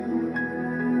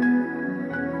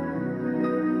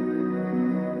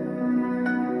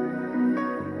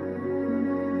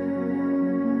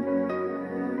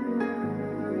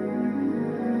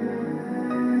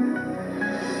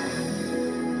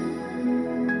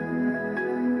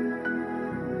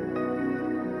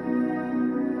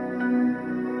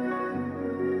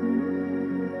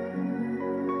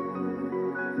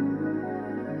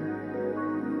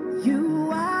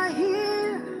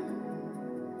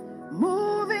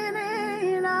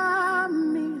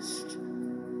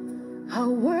I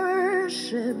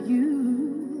worship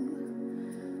you.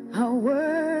 I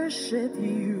worship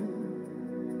you.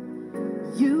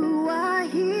 You are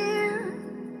here,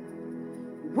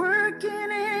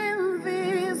 working in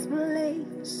this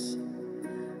place.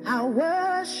 I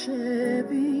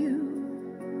worship you.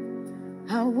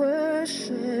 I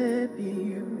worship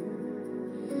you.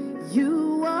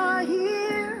 You are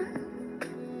here,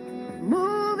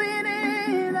 moving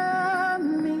in our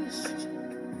midst.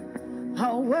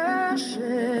 I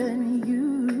worship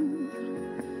you.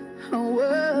 I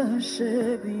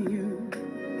worship you.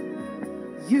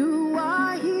 You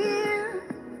are here,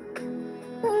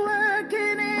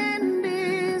 working in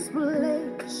this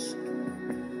place.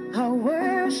 I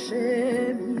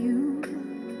worship you.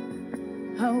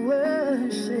 I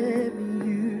worship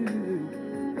you.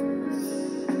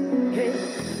 Hey,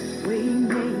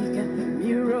 waymaker,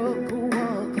 miracle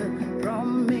worker,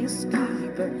 promise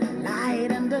keeper,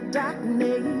 light in the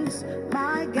darkness.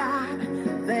 My God,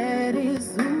 that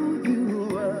is who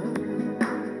you are.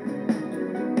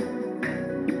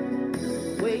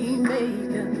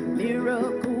 Waymaker,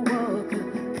 miracle worker,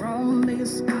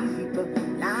 promise keeper,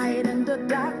 light in the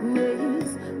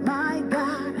darkness. My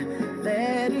God,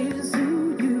 that is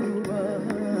who you are.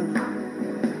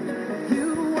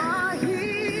 You are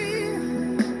here,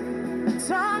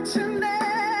 touching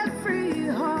every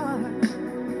heart.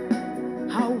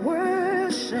 I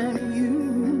worship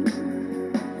you.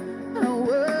 I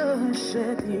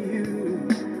worship you.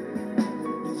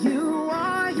 You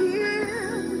are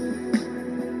here,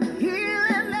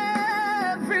 healing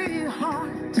every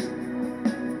heart.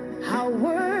 I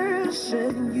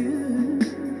worship you.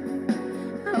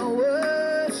 I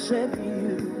worship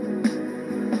you.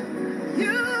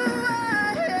 You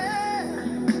are here,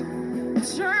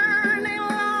 turning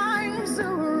lives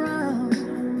around.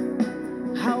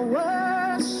 I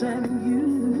worship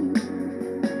you.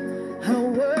 I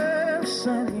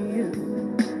worship you.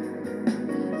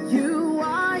 You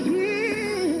are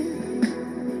here,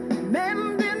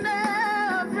 mending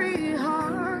every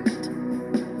heart.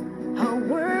 I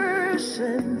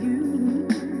worship you.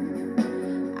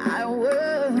 I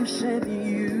worship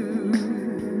you.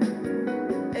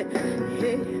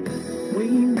 Hey, we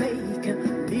make a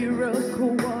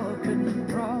miracle walking,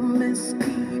 promise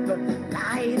keeper,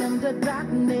 light in the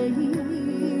darkness.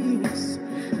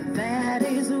 That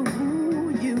is who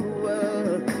you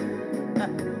are.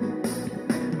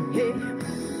 Hey,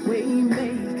 we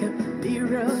make a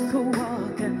miracle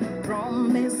walking,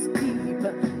 promise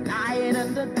keeper, light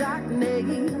in the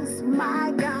darkness.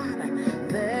 My God,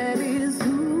 that is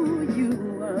who you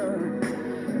are.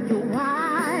 You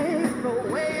wipe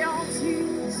away all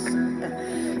tears.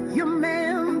 You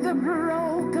mend the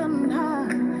broken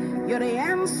heart. You're the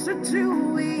answer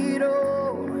to it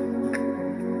all.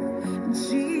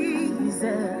 Jesus,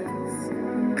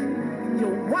 you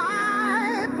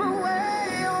wipe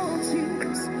away all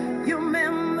tears. You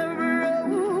mend the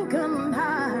broken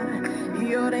heart.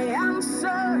 You're the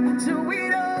answer to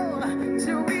it all,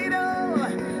 to it all.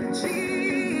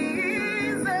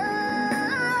 Jesus,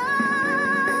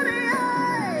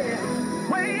 yeah.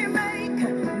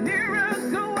 Waymaker,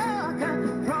 miracle worker,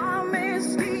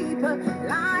 promise keeper,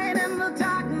 light in the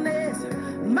darkness.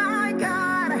 My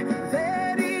God,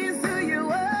 that is who you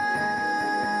are.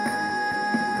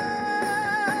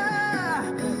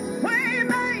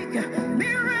 Waymaker,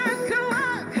 miracle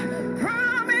worker,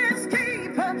 promise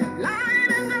keeper, light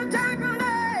in the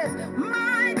darkness.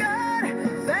 My God,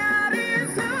 that is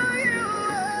who you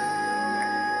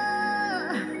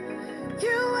are.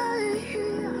 You are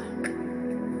here,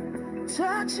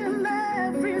 touching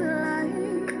every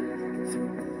life.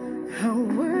 I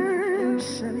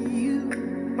worship you.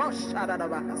 Oh,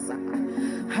 shadadabakasa.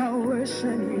 I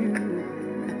worship you.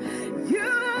 You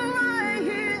are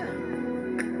here,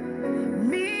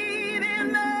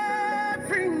 meeting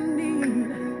every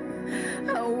need.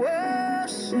 I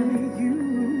worship you.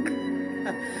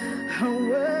 I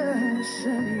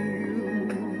worship you.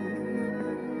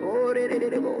 Oh,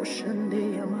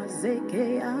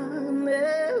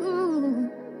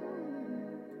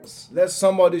 let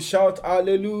somebody shout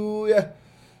hallelujah.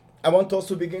 I want us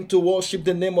to begin to worship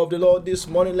the name of the Lord this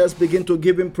morning. Let's begin to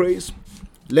give him praise.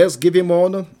 Let's give him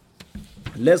honor.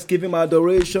 Let's give him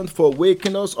adoration for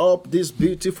waking us up this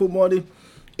beautiful morning.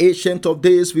 Ancient of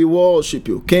days, we worship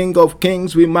you. King of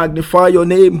kings, we magnify your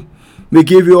name. We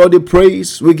give you all the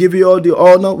praise. We give you all the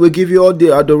honor. We give you all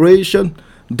the adoration.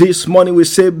 This morning we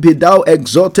say, be thou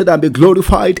exalted and be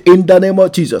glorified in the name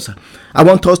of Jesus. I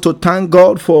want us to thank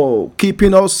God for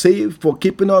keeping us safe, for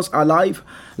keeping us alive.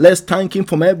 Let's thank him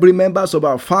from every members of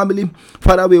our family.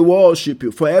 Father, we worship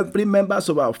you. For every members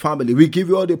of our family, we give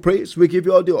you all the praise, we give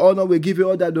you all the honor, we give you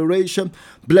all the adoration.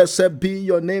 Blessed be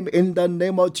your name in the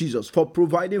name of Jesus for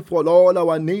providing for all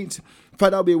our needs.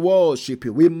 Father, we worship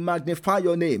you. We magnify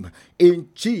your name. In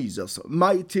Jesus'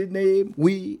 mighty name,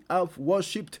 we have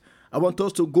worshipped. I want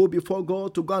us to go before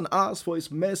God to go and ask for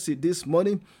his mercy this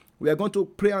morning. We are going to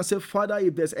pray and say, Father,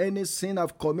 if there's any sin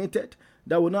I've committed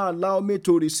that will not allow me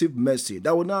to receive mercy,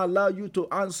 that will not allow you to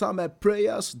answer my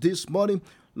prayers this morning,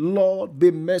 Lord, be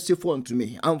merciful unto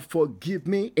me and forgive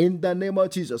me in the name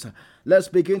of Jesus. Let's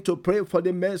begin to pray for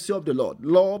the mercy of the Lord.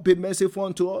 Lord, be merciful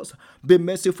unto us. Be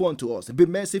merciful unto us. Be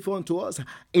merciful unto us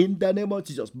in the name of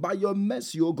Jesus. By your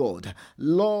mercy, O God,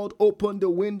 Lord, open the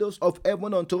windows of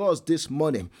heaven unto us this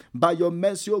morning. By your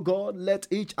mercy, O God, let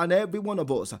each and every one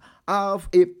of us have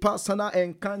a personal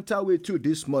encounter with you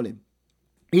this morning.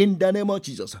 In the name of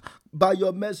Jesus, by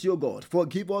your mercy, O God,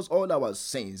 forgive us all our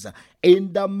sins.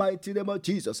 In the mighty name of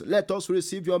Jesus, let us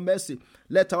receive your mercy.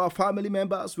 Let our family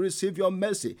members receive your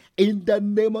mercy. In the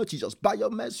name of Jesus, by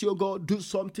your mercy, O God, do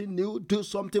something new, do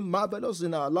something marvelous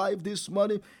in our life this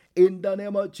morning. In the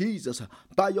name of Jesus,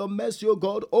 by your mercy, O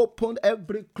God, open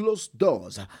every closed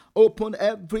doors. Open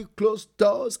every closed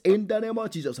doors in the name of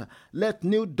Jesus. Let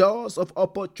new doors of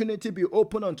opportunity be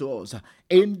open unto us.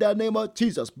 In the name of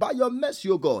Jesus, by your mercy,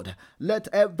 O God, let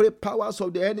every powers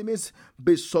of the enemies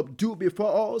be subdued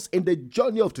before us in the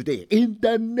journey of today. In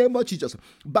the name of Jesus,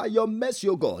 by your mercy,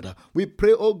 O God, we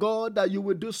pray, O God, that you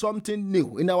will do something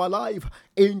new in our life.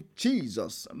 In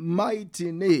Jesus'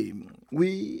 mighty name,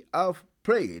 we have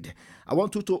prayed. I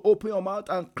want you to open your mouth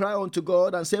and cry unto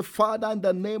God and say, Father, in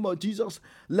the name of Jesus,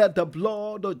 let the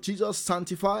blood of Jesus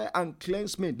sanctify and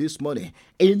cleanse me this morning.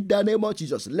 In the name of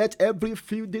Jesus, let every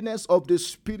filthiness of the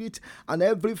spirit and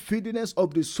every filthiness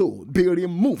of the soul be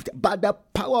removed by the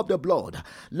power of the blood.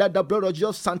 Let the blood of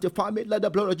Jesus sanctify me. Let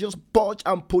the blood of Jesus purge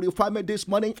and purify me this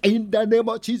morning. In the name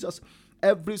of Jesus,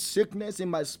 every sickness in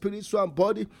my spiritual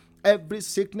body, every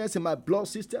sickness in my blood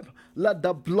system, let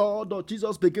the blood of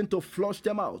Jesus begin to flush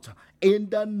them out. In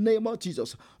the name of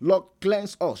Jesus, Lord,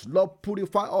 cleanse us, Lord,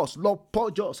 purify us, Lord,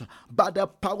 purge us by the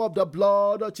power of the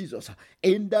blood of Jesus.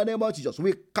 In the name of Jesus,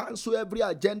 we cancel every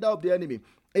agenda of the enemy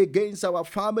against our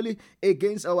family,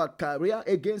 against our career,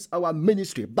 against our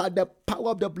ministry, by the power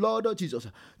of the blood of Jesus.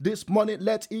 This morning,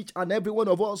 let each and every one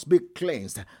of us be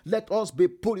cleansed. Let us be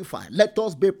purified. Let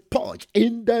us be purged.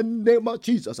 In the name of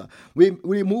Jesus, we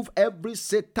remove every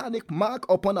satanic mark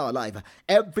upon our life,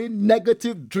 every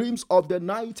negative dreams of the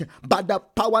night, by the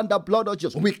power and the blood of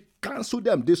Jesus. We cancel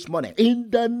them this morning in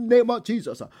the name of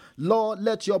Jesus. Lord,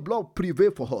 let your blood prevail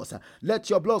for us. Let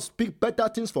your blood speak better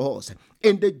things for us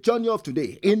in the journey of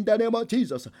today. In the name of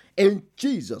Jesus. In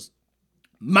Jesus'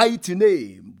 mighty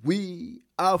name, we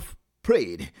have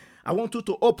prayed. I want you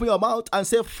to open your mouth and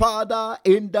say, Father,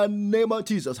 in the name of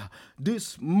Jesus,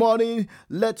 this morning,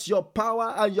 let your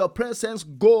power and your presence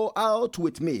go out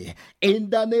with me.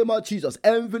 In the name of Jesus,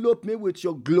 envelope me with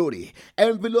your glory.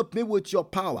 Envelope me with your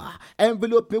power.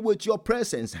 Envelope me with your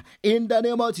presence. In the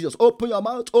name of Jesus, open your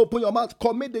mouth, open your mouth.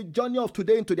 Commit the journey of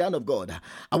today into the hand of God.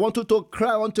 I want you to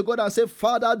cry unto God and say,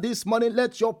 Father, this morning,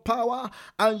 let your power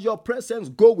and your presence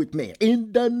go with me.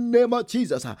 In the name of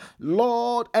Jesus,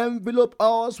 Lord, envelope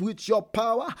us with your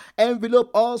power,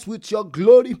 envelope us with your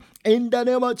glory in the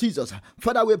name of Jesus.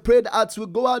 Father, we pray that as we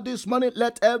go out this morning,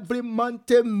 let every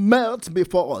mountain melt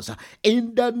before us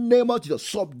in the name of Jesus.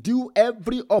 Subdue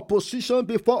every opposition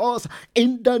before us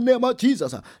in the name of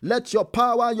Jesus. Let your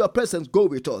power and your presence go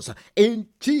with us in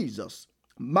Jesus'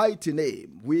 mighty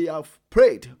name. We have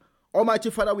prayed. Almighty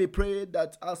Father, we pray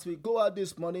that as we go out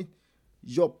this morning,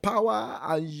 your power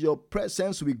and your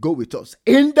presence will go with us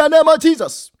in the name of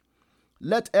Jesus.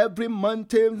 Let every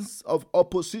mountains of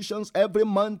oppositions, every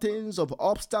mountains of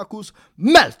obstacles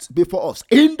melt before us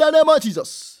in the name of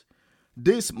Jesus.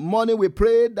 This morning we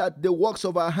pray that the works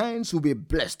of our hands will be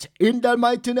blessed in the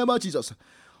mighty name of Jesus.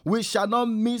 We shall not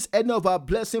miss any of our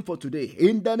blessing for today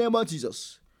in the name of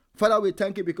Jesus. Father, we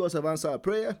thank you because of answer our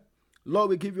prayer. Lord,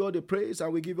 we give you all the praise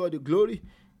and we give you all the glory.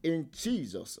 In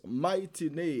Jesus' mighty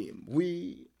name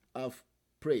we have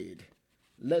prayed.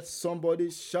 Let somebody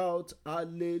shout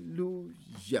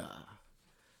hallelujah.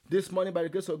 This morning, by the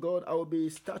grace of God, I will be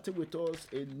starting with us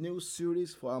a new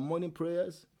series for our morning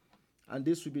prayers. And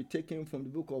this will be taken from the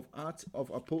book of Acts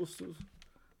of Apostles,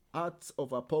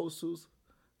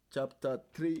 chapter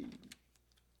 3,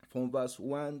 from verse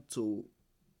 1 to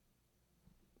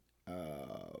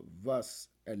verse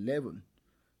 11.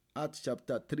 Acts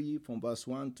chapter 3, from verse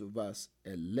 1 to verse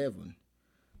 11.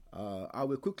 I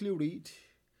will quickly read,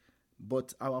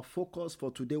 but our focus for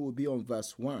today will be on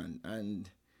verse 1. And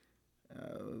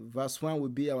Verse 1 will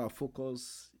be our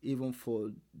focus even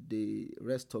for the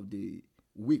rest of the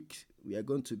week. We are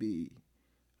going to be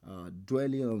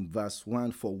dwelling on verse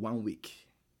 1 for 1 week.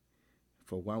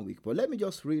 But let me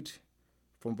just read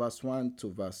from verse 1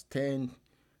 to verse 10,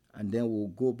 and then we'll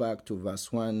go back to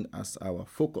verse 1 as our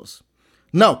focus.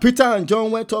 Now, Peter and John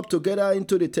went up together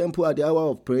into the temple at the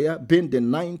hour of prayer, being the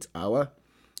 9th hour.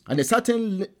 And a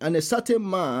certain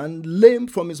man, lame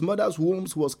from his mother's womb,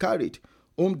 was carried,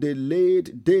 whom they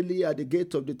laid daily at the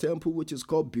gate of the temple, which is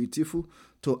called Beautiful,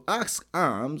 to ask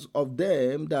alms of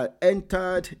them that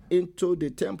entered into the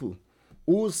temple,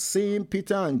 who, seeing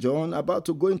Peter and John about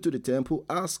to go into the temple,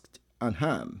 asked an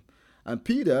alms. And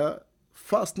Peter,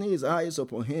 fastening his eyes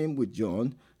upon him with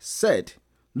John, said,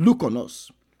 Look on us.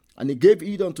 And he gave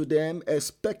heed unto them,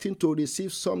 expecting to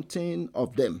receive something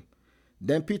of them.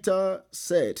 Then Peter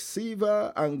said,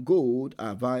 Silver and gold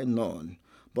have I none,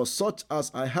 but such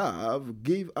as I have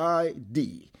give I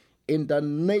thee. In the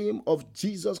name of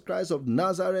Jesus Christ of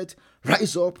Nazareth,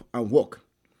 rise up and walk.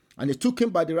 And he took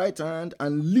him by the right hand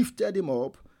and lifted him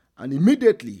up, and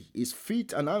immediately his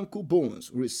feet and ankle bones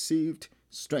received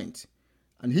strength.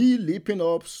 And he, leaping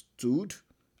up, stood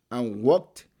and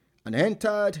walked and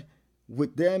entered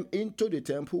with them into the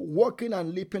temple, walking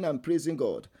and leaping and praising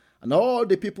God. And all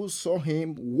the people saw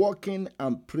him walking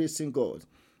and praising God.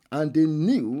 And they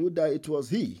knew that it was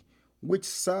he which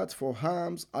sat for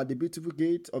alms at the Beautiful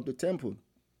gate of the temple.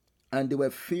 And they were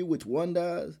filled with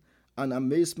wonder and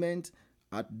amazement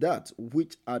at that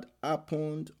which had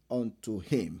happened unto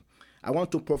him. I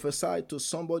want to prophesy to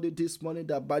somebody this morning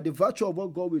that by the virtue of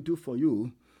what God will do for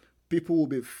you, people will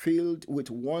be filled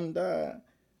with wonder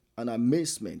and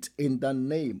amazement in the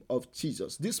name of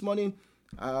Jesus. This morning,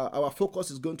 our focus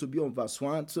is going to be on verse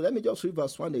 1. So let me just read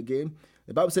verse 1 again.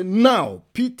 The Bible says, Now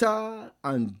Peter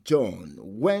and John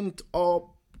went up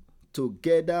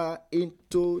together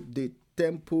into the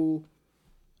temple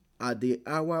at the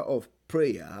hour of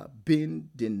prayer, being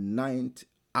the 9th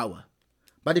hour.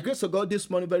 By the grace of God, this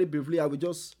morning, very briefly, I would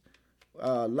just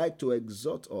like to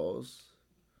exhort us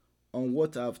on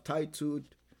what I've titled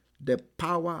the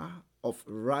power of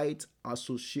right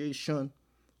association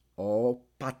or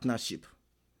partnership.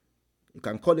 You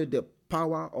can call it the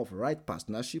power of right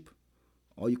partnership,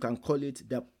 or you can call it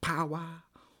the power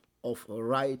of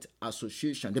right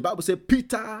association. The Bible says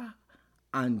Peter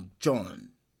and John.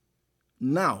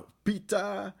 Now,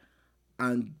 Peter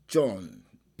and John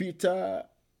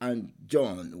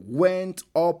went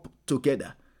up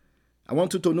together. I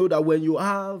want you to know that when you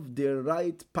have the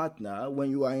right partner, when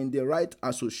you are in the right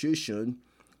association,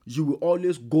 you will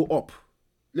always go up.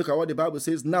 Look at what the Bible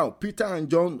says. Now, Peter and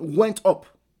John went up.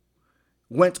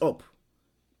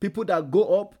 People that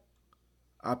go up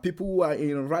are people who are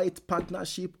in right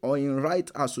partnership or in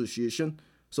right association.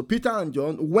 So Peter and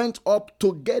John went up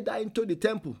together into the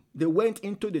temple. They went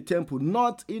into the temple,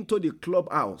 not into the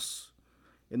clubhouse.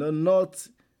 Not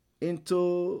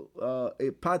into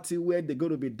a party where they're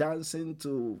going to be dancing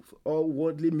to all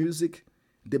worldly music.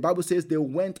 The Bible says they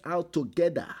went out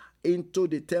together into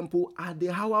the temple at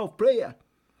the hour of prayer.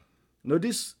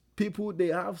 These people, they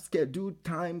have scheduled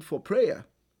time for prayer,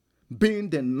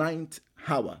 being the 9th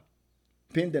hour.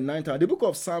 The book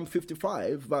of Psalm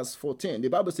 55, verse 14, the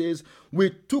Bible says,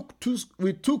 we took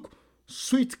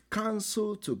sweet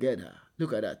counsel together.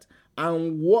 Look at that.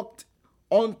 And walked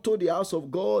unto the house of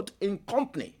God in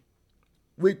company.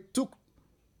 We took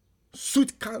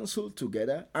sweet counsel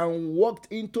together and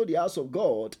walked into the house of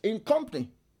God in company.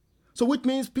 So which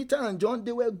means Peter and John,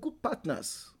 they were good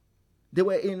partners. They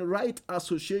were in right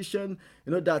association,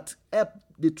 that helped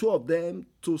the two of them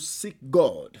to seek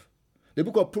God. The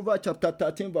book of Proverbs chapter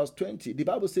 13 verse 20, the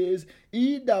Bible says,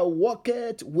 He that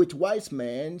walketh with wise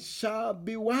men shall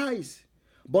be wise,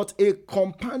 but a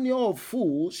companion of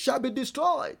fools shall be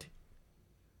destroyed.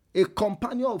 A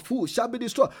companion of fools shall be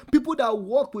destroyed. People that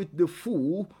walk with the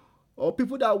fool or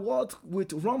people that walk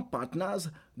with wrong partners,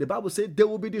 the Bible says they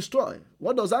will be destroyed.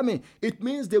 What does that mean? It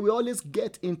means they will always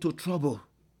get into trouble.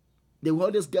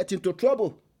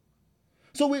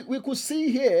 So we could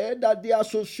see here that the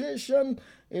association,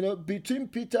 between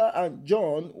Peter and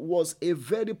John was a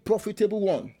very profitable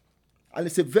one. And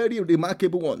it's a very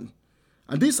remarkable one.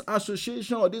 And this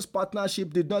association or this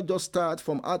partnership did not just start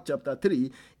from Acts chapter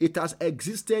 3. It has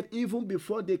existed even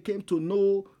before they came to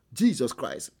know Jesus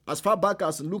Christ. As far back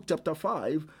as Luke chapter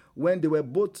 5, when they were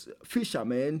both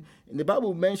fishermen, and the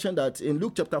Bible mentioned that in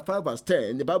Luke chapter 5 verse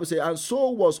 10, the Bible says, and so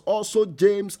was also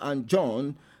James and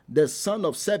John, the son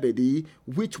of Zebedee,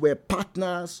 which were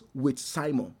partners with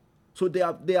Simon. So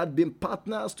they had been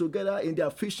partners together in their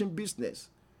fishing business.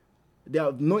 They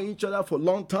have known each other for a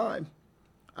long time.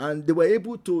 And they were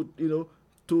able to,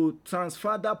 to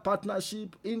transfer that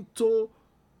partnership into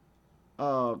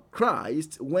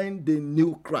Christ when they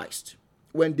knew Christ.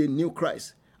 When they knew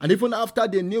Christ. And even after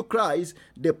they knew Christ,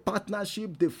 the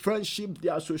partnership, the friendship,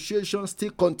 the association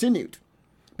still continued.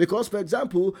 Because, for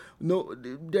example,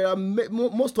 there are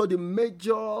most of the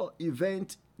major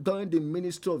events during the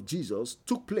ministry of Jesus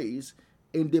took place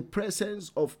in the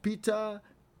presence of Peter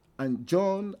and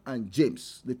John and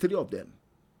James, the three of them.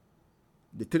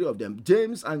 The three of them.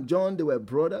 James and John, they were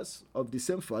brothers of the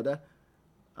same father.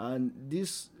 And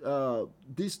these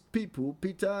people,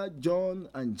 Peter, John,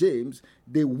 and James,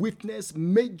 they witnessed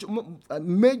major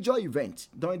events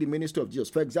during the ministry of Jesus.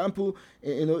 For example,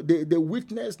 they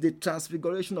witnessed the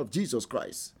transfiguration of Jesus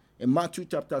Christ. In Matthew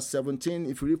chapter 17,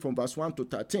 if you read from verse 1 to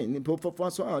 13, in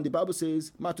verse 1, the Bible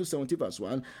says, Matthew 17, verse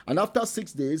 1, and after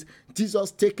 6 days,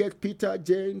 Jesus taketh Peter,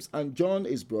 James, and John,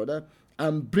 his brother,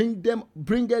 and bringeth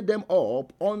them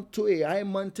up onto a high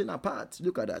mountain apart.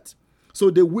 Look at that. So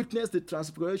they witnessed the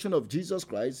transfiguration of Jesus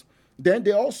Christ. Then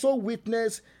they also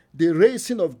witnessed the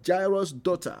raising of Jairus'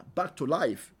 daughter back to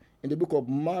life in the book of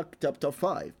Mark chapter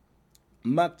 5.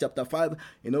 Mark chapter 5,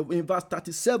 in verse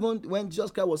 37, when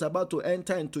Jesus Christ was about to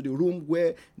enter into the room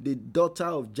where the daughter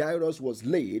of Jairus was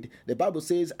laid, the Bible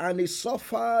says, and he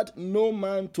suffered no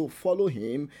man to follow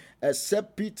him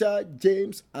except Peter,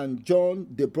 James, and John,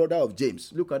 the brother of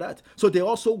James. Look at that. So they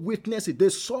also witnessed it. They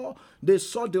saw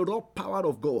the raw power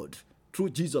of God through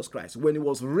Jesus Christ when he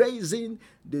was raising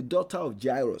the daughter of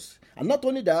Jairus. And not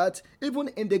only that, even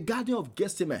in the Garden of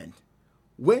Gethsemane,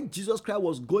 when Jesus Christ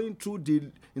was going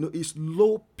through his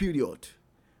low period,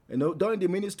 during the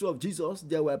ministry of Jesus,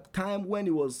 there were times when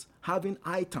he was having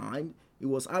high time, he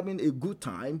was having a good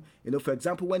time. For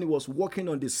example, when he was walking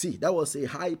on the sea, that was a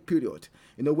high period.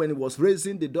 When he was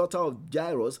raising the daughter of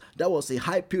Jairus, that was a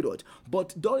high period.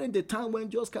 But during the time when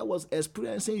Jesus Christ was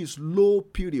experiencing his low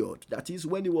period, that is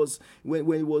when he was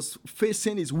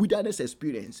facing his wilderness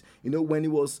experience, when he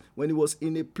was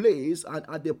in a place and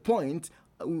at the point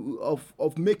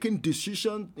of making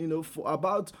decision,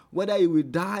 about whether he will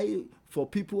die for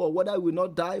people or whether he will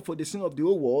not die for the sin of the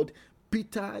whole world,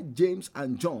 Peter, James,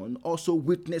 and John also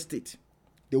witnessed it.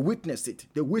 They witnessed it.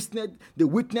 They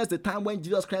witnessed the time when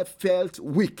Jesus Christ felt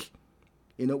weak.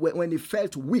 When he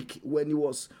felt weak, when he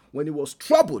was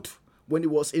troubled, when he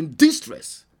was in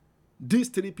distress. These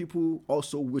three people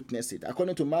also witnessed it.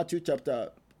 According to Matthew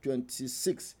chapter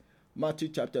 26,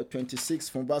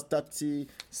 from verse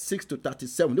 36 to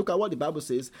 37. Look at what the Bible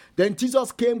says. Then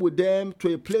Jesus came with them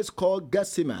to a place called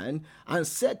Gethsemane and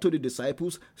said to the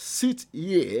disciples, sit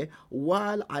here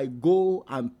while I go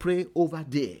and pray over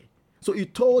there. So he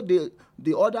told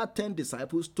the other 10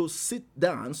 disciples to sit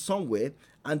down somewhere,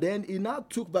 and then he now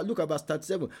look at verse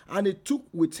 37, and he took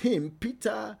with him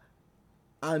Peter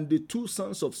and the two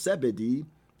sons of Zebedee,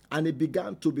 and he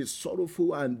began to be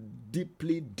sorrowful and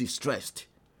deeply distressed.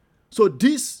 So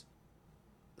these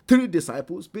three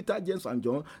disciples, Peter, James, and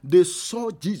John, they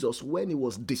saw Jesus when he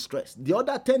was distressed. The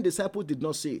other 10 disciples did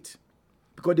not see it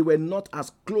because they were not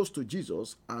as close to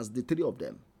Jesus as the three of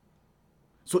them.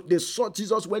 So they saw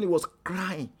Jesus when he was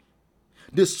crying.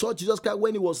 They saw Jesus cry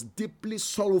when he was deeply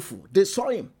sorrowful. They saw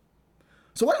him.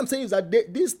 So what I'm saying is that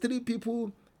these three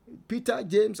people, Peter,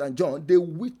 James, and John, they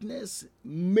witnessed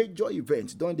major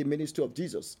events during the ministry of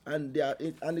Jesus. And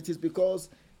it is because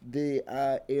they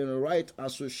are in right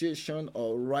association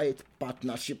or right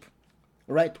partnership.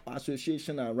 Right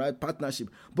association and right partnership.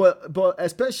 But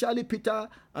especially Peter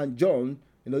and John,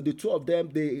 the two of them,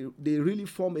 they really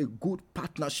form a good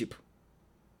partnership.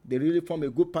 They really form a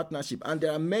good partnership. And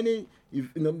there are many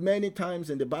times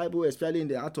in the Bible, especially in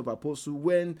the Acts of Apostles,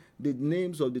 when the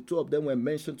names of the two of them were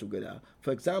mentioned together.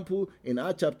 For example, in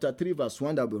Acts chapter 3, verse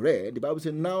 1 that we read, the Bible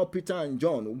says, now Peter and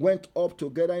John went up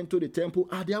together into the temple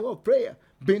at the hour of prayer,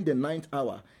 being the 9th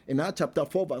hour. In Acts chapter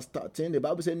 4, verse 13, the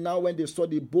Bible says, now when they saw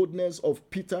the boldness of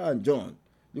Peter and John,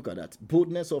 look at that,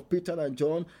 boldness of Peter and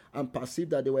John, and perceived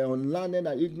that they were unlearned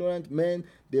and ignorant men,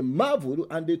 they marveled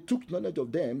and they took knowledge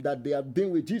of them that they had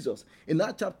been with Jesus. In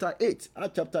Acts chapter 8,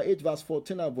 verse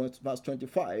 14 and verse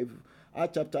 25,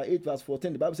 Acts chapter 8, verse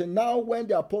 14, the Bible says, now when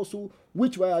the apostles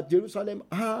which were at Jerusalem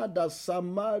heard that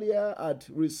Samaria had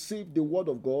received the word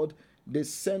of God, they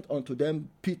sent unto them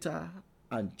Peter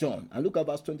and John. And look at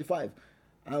verse 25.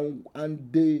 And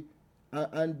they,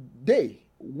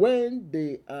 when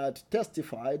they had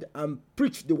testified and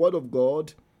preached the word of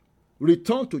God,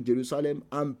 returned to Jerusalem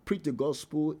and preached the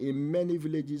gospel in many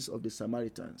villages of the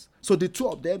Samaritans. So the two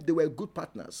of them, they were good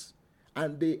partners,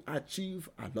 and they achieved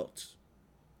a lot.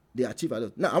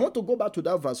 Now, I want to go back to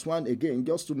that verse 1 again,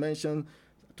 just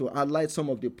to highlight some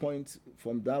of the points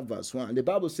from that verse 1. The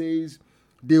Bible says,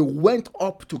 They went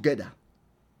up together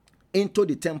into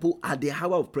the temple at the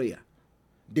hour of prayer.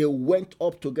 They went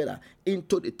up together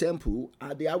into the temple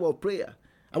at the hour of prayer.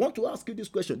 I want to ask you this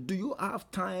question. Do you have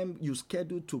time you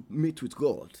schedule to meet with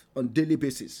God on a daily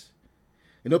basis?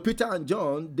 Peter and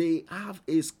John, they have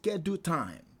a scheduled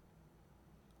time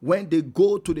when they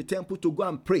go to the temple to go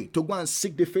and pray, to go and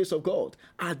seek the face of God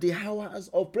at the hours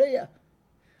of prayer.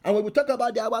 And when we talk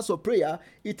about the hours of prayer,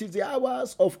 it is the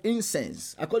hours of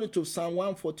incense. According to Psalm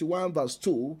 141 verse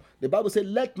 2, the Bible says,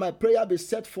 let my prayer be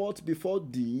set forth before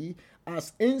thee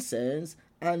as incense,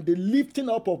 and the lifting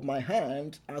up of my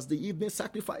hand as the evening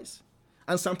sacrifice.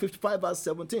 And Psalm 55 verse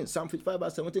 17,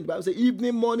 the Bible says,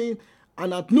 evening, morning,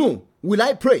 and at noon will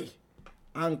I pray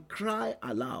and cry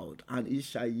aloud, and he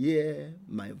shall hear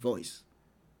my voice.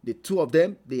 The two of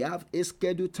them, they have a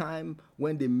scheduled time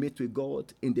when they meet with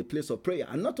God in the place of prayer.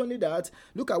 And not only that,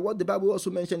 look at what the Bible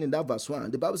also mentioned in that verse 1.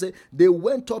 The Bible says, they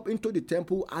went up into the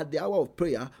temple at the hour of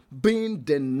prayer, being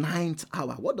the 9th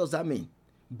hour. What does that mean?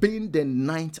 Being the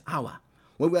 9th hour.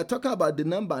 When we are talking about the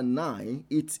number 9,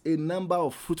 it's a number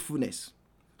of fruitfulness.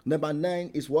 Number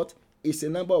 9 is what? It's a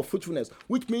number of fruitfulness,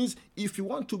 which means if you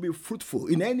want to be fruitful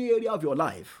in any area of your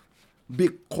life, be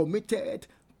committed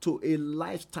to a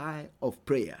lifestyle of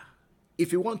prayer.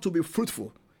 If you want to be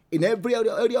fruitful in every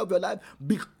area of your life,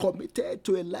 be committed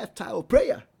to a lifestyle of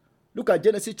prayer. Look at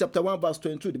Genesis chapter 1 verse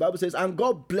 22. The Bible says, and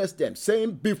God blessed them,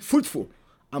 saying, be fruitful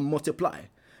and multiply.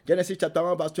 Genesis chapter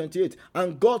 1 verse 28.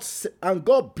 And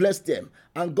God blessed them,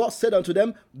 and God said unto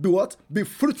them, be what? Be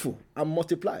fruitful and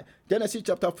multiply. Genesis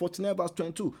chapter 49 verse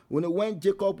 22. When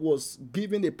Jacob was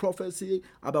giving a prophecy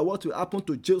about what will happen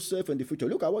to Joseph in the future,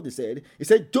 look at what he said. He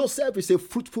said, Joseph is a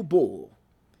fruitful bough,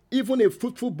 even a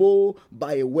fruitful bough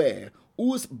by a well,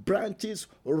 whose branches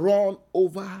run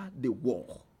over the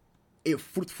wall. A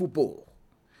fruitful bough.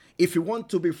 If you want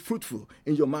to be fruitful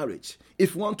in your marriage,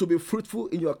 if you want to be fruitful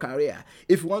in your career,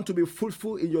 if you want to be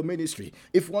fruitful in your ministry,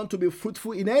 if you want to be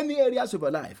fruitful in any areas of your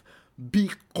life,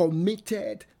 be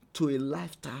committed to a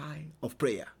lifestyle of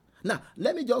prayer. Now,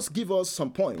 let me just give us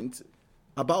some points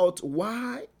about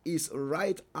why is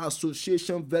right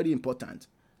association very important,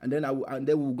 and then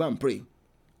we'll go and pray.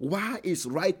 Why is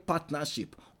right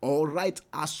partnership or right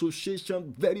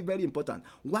association very, very important?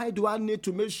 Why do I need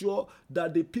to make sure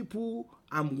that the people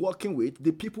I'm working with,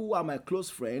 the people who are my close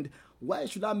friend, what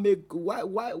is the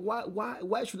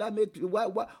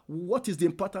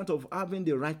importance of having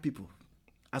the right people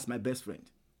as my best friend?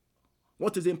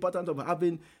 What is the importance of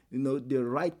having, the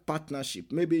right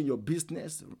partnership? Maybe in your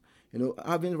business,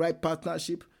 having right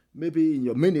partnership, maybe in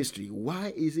your ministry.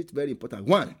 Why is it very important?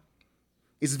 One,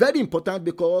 it's very important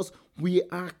because we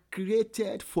are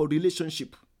created for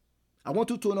relationship. I want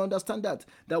you to understand that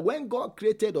when God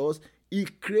created us, He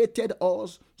created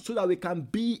us so that we can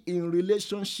be in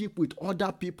relationship with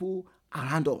other people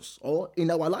around us or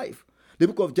in our life. The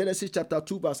book of Genesis chapter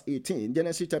 2 verse 18,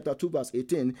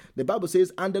 the Bible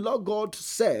says, and the Lord God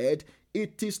said,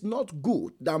 it is not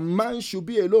good that man should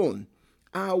be alone.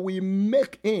 I will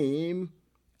make him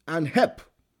and help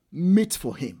meet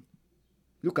for him.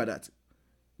 Look at that.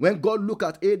 When God looked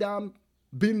at Adam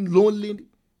being lonely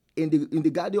in the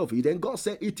Garden of Eden, God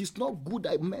said, it is not good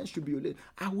that man should be alone.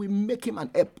 I will make him and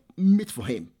help meet for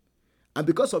him. And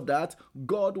because of that,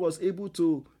 God was able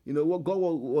to, to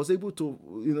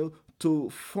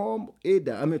form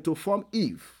to form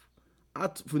Eve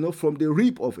from the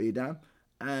rib of Adam,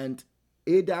 and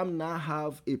Adam now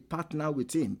have a partner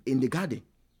with him in the garden,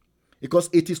 because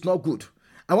it is not good.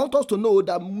 I want us to know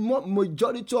that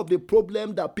majority of the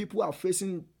problem that people are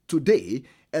facing today,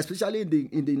 especially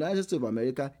in the United States of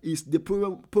America, is the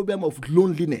problem of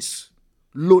loneliness.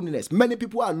 Many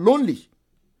people are lonely.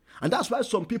 And that's why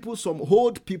some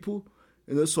older people,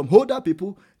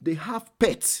 they have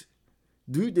pets.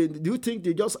 Do you think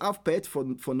they just have pets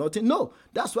for nothing? No,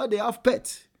 that's why they have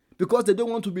pets. Because they don't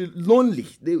want to be lonely.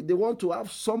 They want to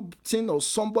have something or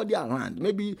somebody around.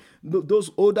 Maybe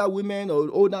those older women or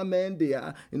older men, they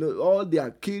are, all their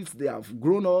kids, they have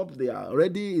grown up, they are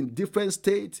already in different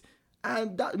states.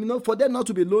 And that, for them not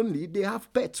to be lonely, they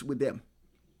have pets with them.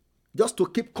 Just to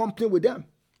keep company with them.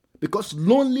 Because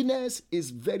loneliness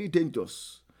is very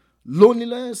dangerous.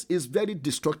 Loneliness is very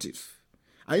destructive.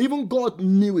 And even God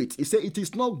knew it. He said it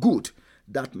is not good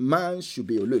that man should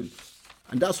be alone.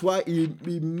 And that's why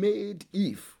he made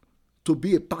Eve to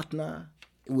be a partner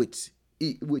with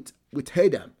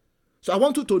Adam. So I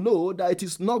want you to know that it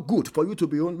is not good for you to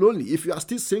be lonely. If you are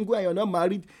still single and you're not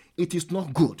married, it is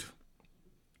not good.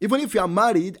 Even if you are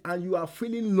married and you are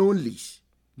feeling lonely,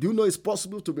 do you know it's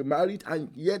possible to be married and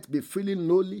yet be feeling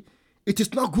lonely? It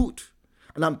is not good.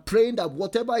 And I'm praying that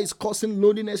whatever is causing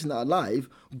loneliness in our life,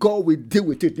 God will deal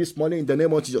with it this morning in the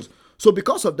name of Jesus. So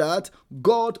because of that,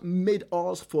 God made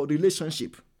us for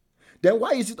relationship. Then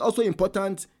why is it also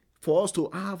important for us to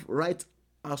have right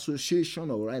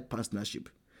association or right partnership?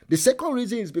 The second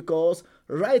reason is because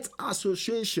right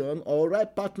association or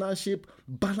right partnership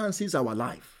balances our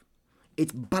life.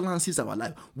 It balances our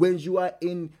life. When you are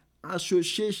in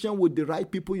association with the right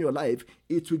people in your life,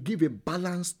 it will give a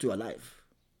balance to your life.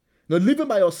 Now, living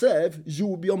by yourself, you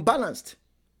will be unbalanced.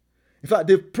 In fact,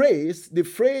 the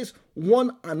phrase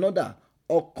one another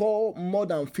occur more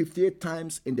than 58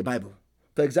 times in the Bible.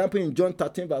 For example, in John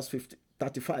 13 verse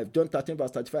 35, John 13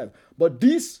 verse 35. But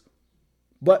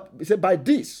it said, by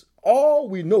this, all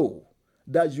we know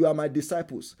that you are my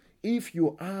disciples, if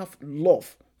you have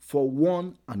love for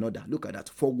one another. Look at that,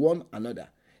 for one another.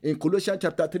 In Colossians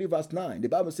chapter 3 verse 9, the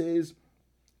Bible says,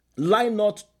 lie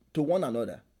not to one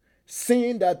another,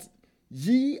 seeing that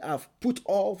ye have put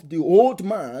off the old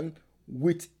man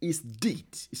with his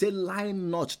deeds. He said, lie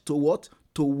not to what?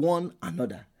 To one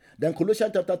another. Then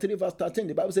Colossians chapter 3 verse 13,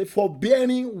 the Bible says,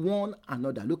 forbearing one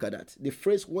another. Look at that. The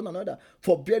phrase one another.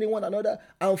 Forbearing one another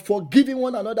and forgiving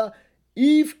one another.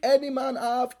 If any man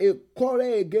have a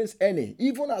quarrel against any,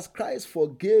 even as Christ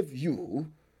forgave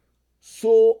you,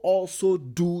 so also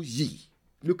do ye.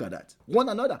 Look at that. One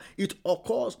another. It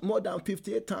occurs more than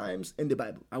 58 times in the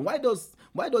Bible. And why does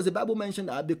the Bible mention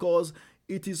that? Because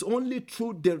it is only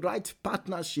through the right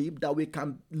partnership that we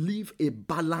can live a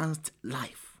balanced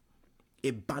life.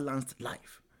 A balanced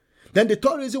life. Then the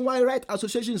third reason why right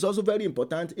association is also very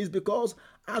important is because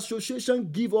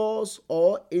association gives us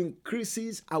or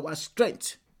increases our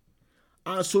strength.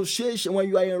 Association, when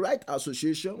you are in right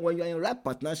association, when you are in right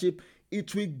partnership,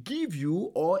 it will give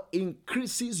you or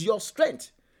increases your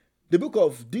strength. The book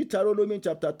of Deuteronomy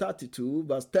chapter 32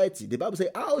 verse 30, the Bible says,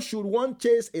 how should one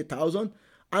chase 1,000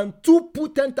 and two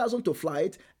put 10,000 to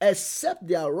flight, except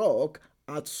their rock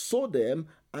hath sold them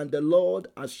and the Lord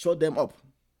has shut them up.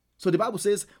 So the Bible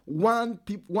says one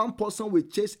person will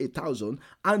chase 1,000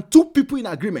 and two people in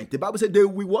agreement. The Bible says they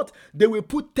will what? They will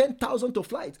put 10,000 to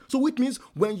flight. So which means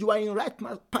when you are in right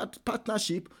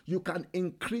partnership, you can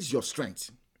increase your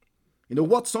strength. You know,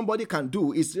 what somebody can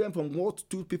do is different from what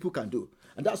two people can do.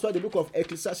 And that's why the book of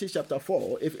Ecclesiastes chapter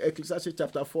 4, if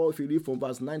you read from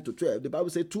verse 9 to 12, the Bible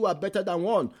says two are better than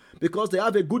one because they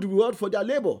have a good reward for their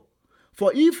labor.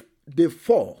 For if they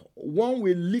fall, one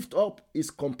will lift up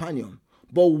his companion.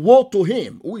 But woe to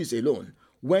him who is alone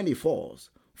when he falls,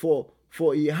 for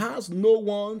he has no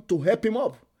one to help him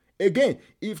up. Again,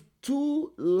 if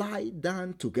two lie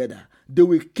down together, they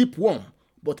will keep warm.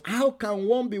 But how can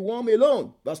one be warm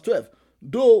alone? Verse 12.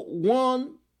 Though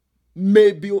one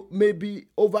may be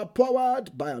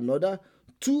overpowered by another,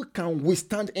 two can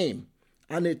withstand him,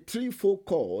 and a threefold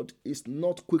cord is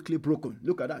not quickly broken.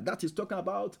 Look at that. That's talking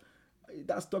about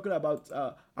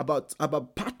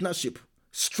partnership.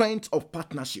 Strength of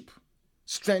partnership.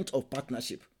 Strength of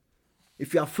partnership.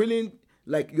 If you are feeling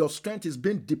like your strength is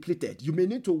being depleted, you may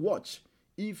need to watch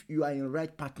if you are in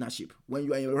right partnership. When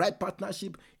you are in right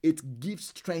partnership, it gives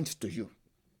strength to you.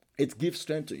 It gives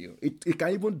strength to you. It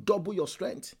can even double your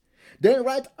strength. Then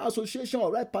right association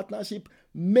or right partnership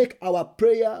make our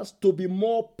prayers to be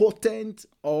more potent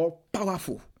or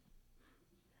powerful.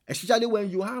 Especially when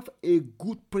you have a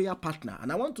good prayer partner.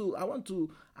 And I want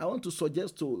to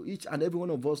suggest to each and every one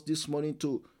of us this morning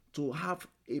to have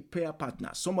a prayer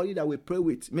partner, somebody that we pray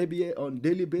with, maybe on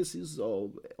daily basis or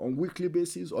on weekly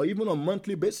basis or even on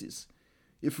monthly basis.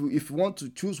 If you want to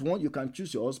choose one, you can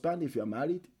choose your husband. If you are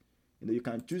married, you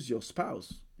can choose your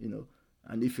spouse,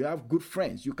 and if you have good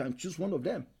friends, you can choose one of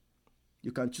them.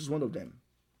 You can choose one of them.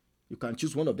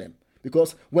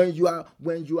 Because when you are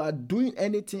doing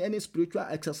anything, any spiritual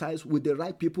exercise with the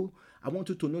right people, I want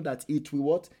you to know that it will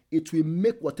what? It will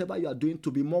make whatever you are doing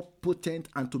to be more potent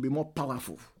and to be more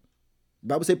powerful. The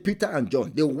Bible says Peter and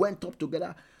John, they went up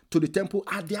together to the temple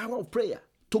at the hour of prayer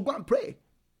to go and pray.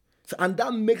 And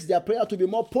that makes their prayer to be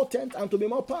more potent and to be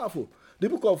more powerful. The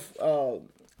book of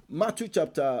Matthew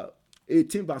chapter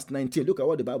 18 verse 19, look at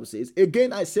what the Bible says.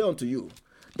 Again I say unto you,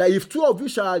 that if two of you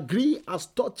shall agree as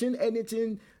touching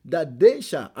anything that they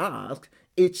shall ask,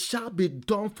 it shall be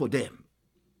done for them.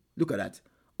 Look at that.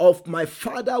 Of my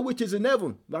Father which is in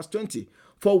heaven. Verse 20.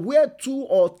 For where two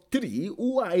or three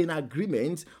who are in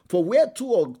agreement, for where two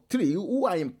or three who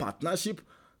are in partnership,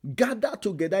 gather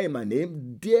together in my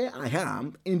name, there I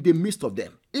am in the midst of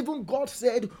them. Even God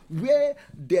said, where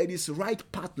there is right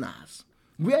partners,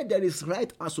 where there is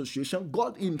right association,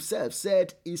 God himself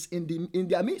said is in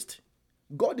their midst.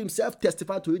 God himself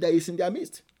testified to it that he's in their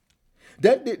midst.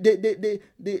 Then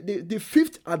the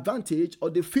fifth advantage or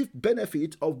the fifth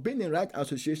benefit of being in right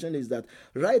association is that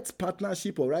right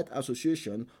partnership or right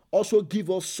association also give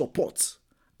us support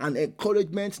and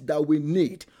encouragement that we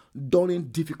need during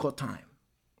difficult time.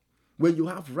 When you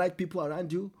have right people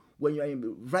around you, when you are in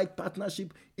the right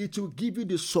partnership, it will give you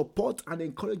the support and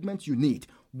encouragement you need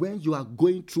when you are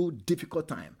going through difficult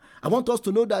time. I want us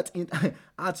to know that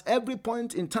at every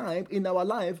point in time in our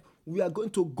life, we are going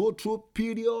to go through a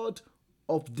period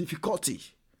of difficulty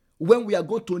when we are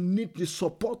going to need the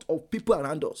support of people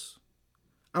around us.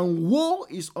 And woe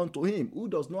is unto him who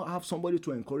does not have somebody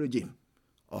to encourage him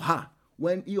or her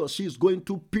when he or she is going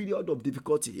through a period of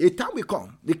difficulty. A time will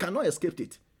come, they cannot escape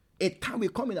it. A time will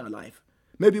come in our life.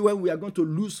 Maybe when we are going to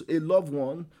lose a loved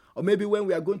one, or maybe when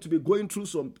we are going to be going through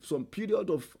some period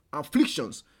of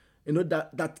afflictions,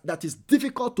 that is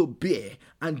difficult to bear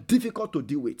and difficult to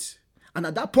deal with. And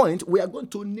at that point, we are going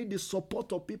to need the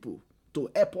support of people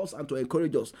to help us and to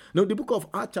encourage us. Now, the book of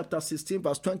Acts chapter 16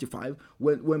 verse 25,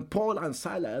 when Paul and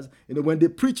Silas, when they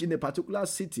preached in a particular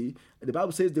city, the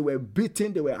Bible says they were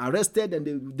beaten, they were arrested,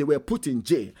 and they were put in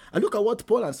jail. And look at what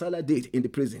Paul and Silas did in the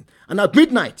prison. And at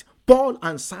midnight, Paul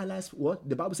and Silas, what?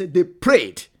 The Bible said they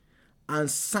prayed and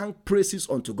sang praises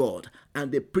unto God,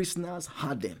 and the prisoners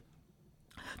heard them.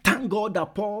 Thank God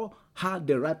that Paul had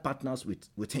the right partners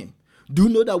with him. Do you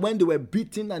know that when they were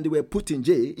beaten and they were put in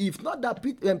jail, if not that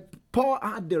Paul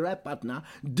had the right partner,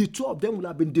 the two of them would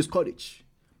have been discouraged.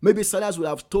 Maybe Silas would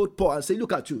have told Paul and say,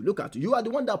 look at you. You are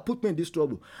the one that put me in this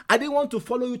trouble. I didn't want to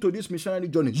follow you to this missionary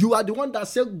journey. You are the one that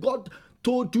said God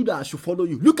told you that I should follow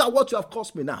you. Look at what you have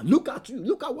cost me now. Look at you.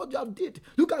 Look at what you have did.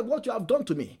 Look at what you have done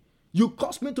to me. You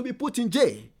caused me to be put in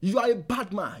jail. You are a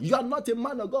bad man. You are not a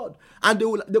man of God. And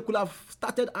they could have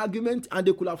started argument, and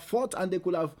they could have fought, and they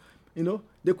could have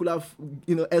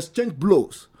exchanged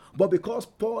blows. But because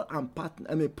Paul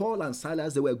and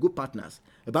Silas, they were good partners.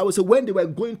 The Bible says when they were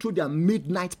going through their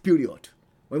midnight period,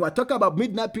 when we are talking about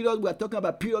midnight period, we are talking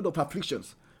about period of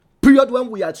afflictions, period when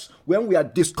we are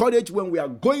discouraged, when we are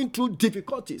going through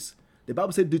difficulties. The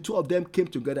Bible said the two of them came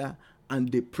together and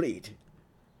they prayed.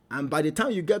 And by the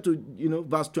time you get to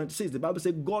verse 26, the Bible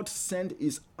says God sent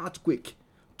his earthquake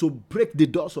to break the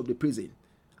doors of the prison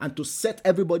and to set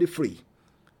everybody free.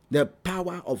 The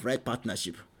power of right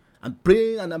partnership. I'm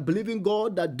praying and I'm believing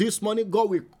God that this morning God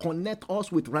will connect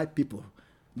us with right people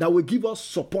that will give us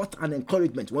support and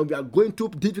encouragement when we are going through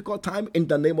difficult time in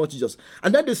the name of Jesus.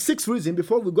 And then the sixth reason,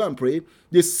 before we go and pray,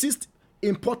 the sixth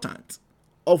important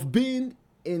of being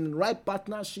in right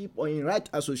partnership or in right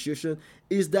association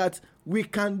is that we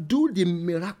can do the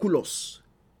miraculous.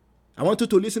 I want you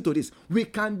to listen to this. We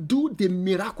can do the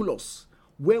miraculous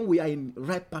when we are in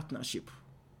right partnership.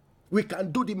 We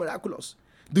can do the miraculous.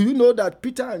 Do you know that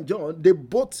Peter and John, they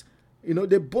both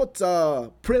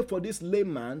prayed for this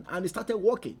lame man and he started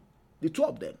walking. The two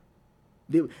of them.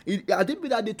 I think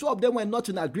that the two of them were not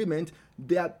in agreement.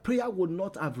 Their prayer would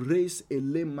not have raised a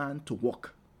lame man to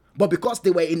walk. But because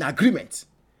they were in agreement,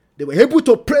 they were able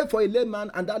to pray for a lame man,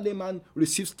 and that lame man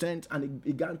received strength and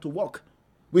he began to walk.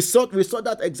 We saw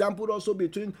that example also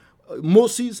between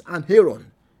Moses and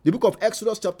Aaron. The book of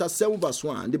Exodus chapter 7 verse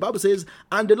 1. The Bible says,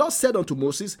 and the Lord said unto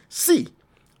Moses, see,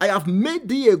 I have made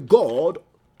thee a God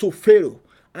to Pharaoh,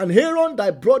 and Aaron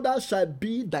thy brother shall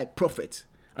be thy prophet.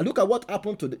 And look at what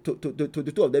happened to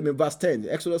the two of them in verse 10,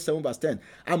 Exodus 7 verse 10.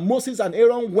 And Moses and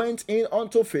Aaron went in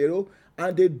unto Pharaoh,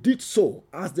 and they did so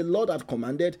as the Lord had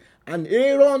commanded. And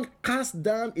Aaron cast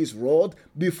down his rod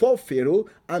before Pharaoh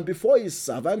and before his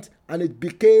servant, and it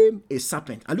became a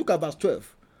serpent. And look at verse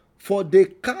 12. For they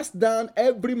cast down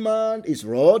every man his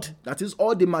rod, that is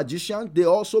all the magicians, they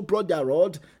also brought their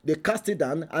rod, they cast it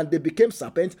down, and they became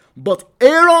serpents. But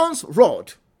Aaron's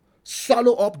rod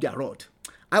swallowed up their rod.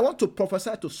 I want to prophesy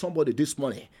to somebody this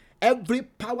morning. Every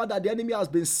power that the enemy has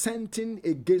been sending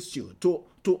against you to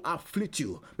afflict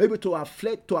you, maybe to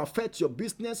affect your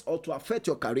business or to affect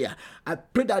your career, I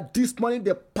pray that this morning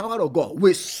the power of God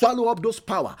will swallow up those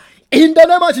power in the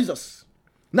name of Jesus.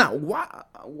 Now,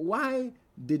 why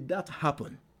did that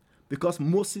happen? Because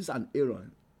Moses and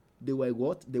Aaron, they were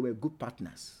what? They were good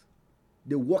partners.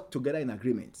 They worked together in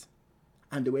agreement,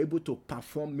 and they were able to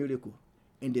perform miracles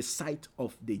in the sight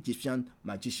of the Egyptian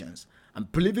magicians. I'm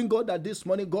believing God that this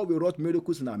morning God will wrought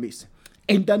miracles in our midst.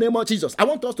 In the name of Jesus, I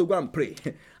want us to go and pray.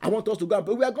 I want us to go and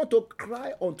pray. We are going to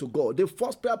cry unto God. The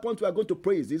first prayer point we are going to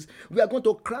pray is this. We are going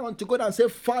to cry unto God and say,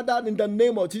 Father, in the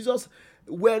name of Jesus,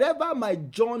 wherever my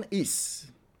John is,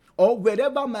 or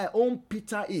wherever my own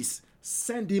Peter is,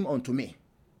 send him unto me.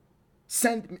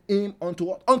 Send him unto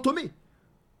what? Unto me.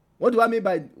 What do I mean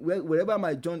by wherever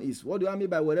my John is? What do I mean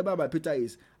by wherever my Peter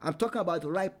is? I'm talking about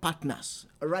right partners.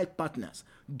 Right partners.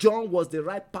 John was the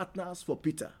right partners for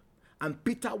Peter. And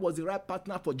Peter was the right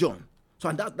partner for John. So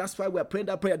and that's why we're praying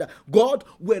that prayer that God,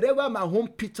 wherever my home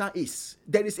Peter is,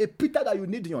 there is a Peter that you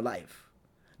need in your life.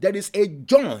 There is a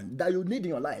John that you need in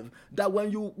your life. That when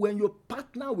you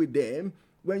partner with them,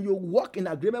 when you walk in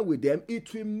agreement with them,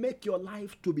 it will make your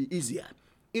life to be easier.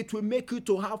 It will make you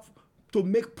to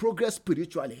make progress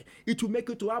spiritually. It will make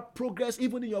you to have progress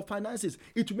even in your finances.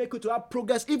 It will make you to have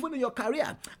progress even in your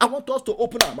career. I want us to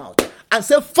open our mouth and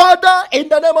say, Father, in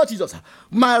the name of Jesus,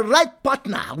 my right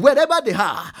partner, wherever they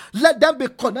are, let them be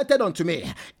connected unto me.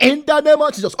 In the name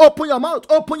of Jesus, open your mouth,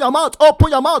 open your mouth, open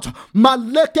your mouth.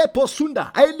 Maleke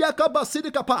posunda,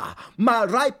 my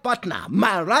right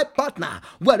partner,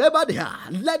 wherever they are,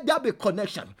 let there be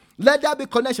connection. Let there be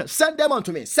connection. Send them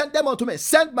unto me. Send them unto me.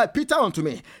 Send my Peter unto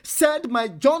me. Send my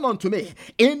John unto me.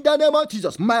 In the name of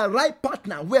Jesus, my right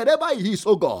partner, wherever he is,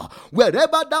 oh God,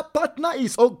 wherever that partner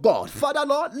is, oh God, Father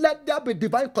Lord, let there be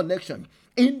divine connection.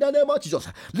 In the name of Jesus,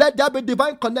 let there be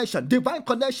divine connection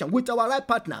with our right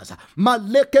partners.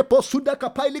 Let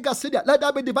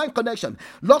there be divine connection.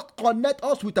 Lord, connect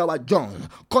us with our John,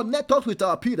 connect us with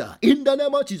our Peter. In the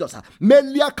name of Jesus,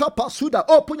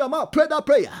 open your mouth, pray that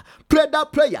prayer.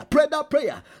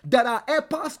 There are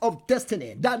helpers of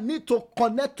destiny that need to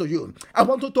connect to you. I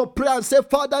want you to pray and say,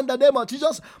 Father, in the name of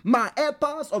Jesus, my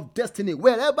helpers of destiny,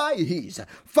 wherever he is,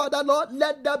 Father Lord,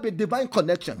 let there be divine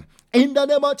connection. In the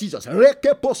name of Jesus,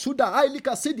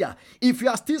 if you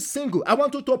are still single, I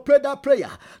want you to pray that prayer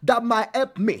that my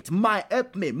helpmate, my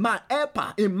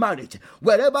helper in marriage,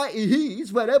 wherever he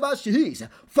is, wherever she is,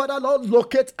 Father Lord,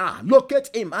 locate her,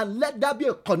 locate him, and let there be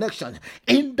a connection.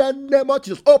 In the name of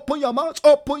Jesus, open your mouth,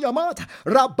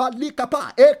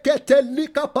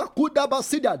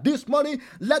 This morning,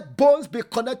 let bones be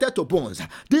connected to bones.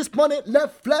 This morning,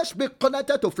 let flesh be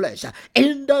connected to flesh.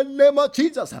 In the name of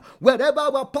Jesus, wherever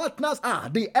our partners are,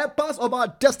 the helpers of our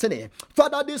destiny,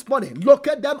 Father, this morning,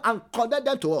 locate them and connect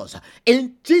them to us.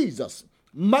 In Jesus'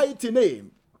 mighty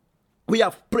name, we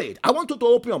have prayed. I want you to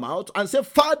open your mouth and say,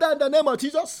 Father, in the name of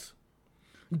Jesus,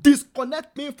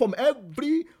 disconnect me from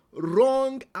every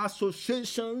wrong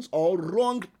associations or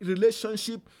wrong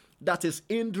relationship that is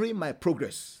hindering my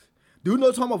progress. Do you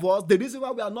know some of us, the reason why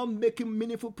we are not making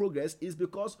meaningful progress is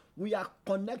because we are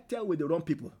connected with the wrong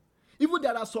people. Even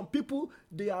there are some people,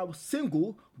 they are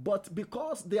single, but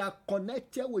because they are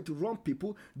connected with wrong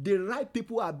people, the right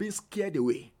people are being scared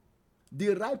away. The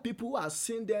right people are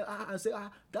seeing them and say,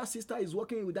 that sister is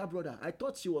working with that brother. I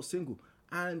thought she was single.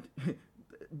 And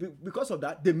because of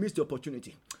that, they missed the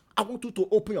opportunity. I want you to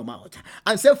open your mouth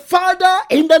and say, Father,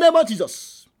 in the name of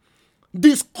Jesus,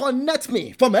 disconnect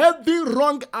me from every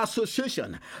wrong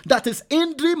association that is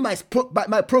hindering my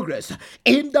progress.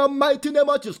 In the mighty name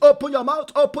of Jesus, open your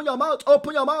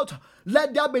mouth.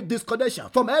 Let there be disconnection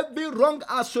from every wrong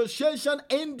association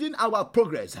ending our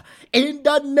progress. In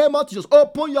the name of Jesus,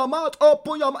 open your mouth.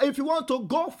 If you want to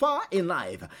go far in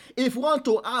life, if you want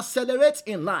to accelerate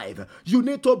in life, you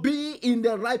need to be in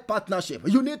the right partnership.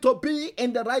 You need to be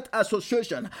in the right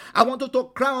association. I want you to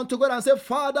cry unto God and say,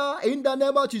 Father, in the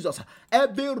name of Jesus,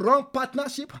 every wrong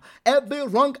partnership, every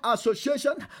wrong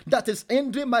association that is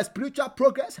hindering my spiritual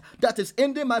progress, that is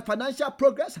hindering my financial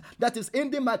progress, that is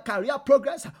hindering my career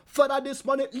progress, Father, this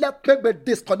morning, let me be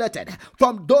disconnected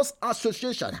from those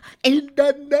associations. In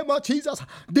the name of Jesus,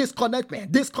 disconnect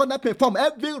me from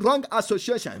every wrong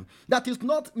association that is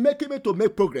not making me to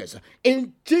make progress.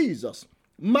 In Jesus'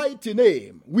 mighty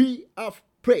name, we have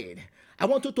prayed. I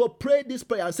want you to pray this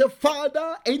prayer and say,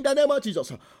 Father, in the name of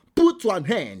Jesus, put to an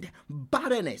end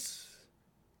barrenness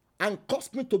and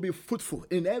cause me to be fruitful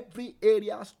in every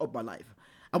areas of my life.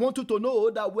 I want you to know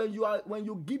that when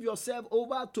you give yourself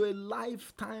over to a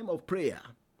lifetime of prayer,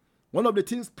 one of the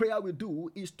things prayer will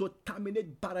do is to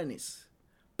terminate barrenness.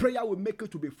 Prayer will make you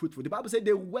to be fruitful. The Bible said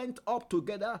they went up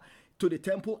together to the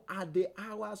temple at the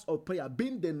hours of prayer,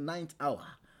 being the 9th hour.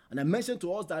 And I mentioned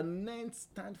to us that 9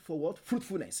 stands for what?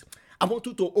 Fruitfulness. I want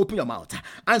you to open your mouth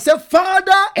and say,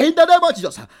 Father, in the name of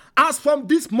Jesus, as from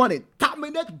this morning,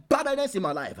 terminate barrenness in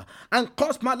my life and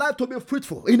cause my life to be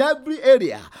fruitful in every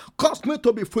area. Cause me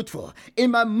to be fruitful. In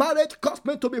my marriage, cause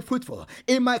me to be fruitful.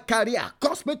 In my career,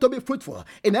 cause me to be fruitful.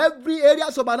 In every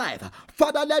areas of my life,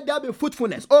 Father, let there be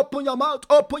fruitfulness. Open your mouth.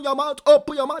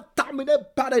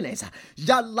 Terminate barrenness.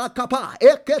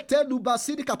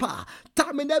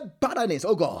 Terminate barrenness,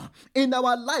 oh God. In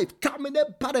our life,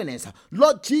 terminate barrenness.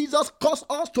 Lord Jesus, cause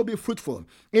us to be fruitful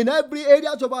in every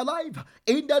areas of our life.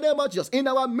 In the name of Jesus, in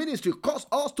our ministry, cause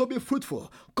us to be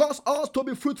fruitful. Cause us to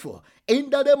be fruitful. In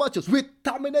the name of Jesus, we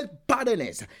terminate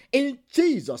barrenness. In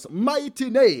Jesus' mighty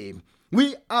name,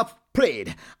 we have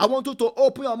prayed. I want you to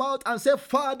open your mouth and say,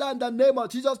 Father, in the name of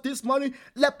Jesus, this morning,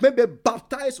 let me be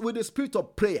baptized with the spirit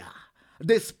of prayer.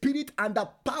 The spirit and the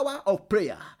power of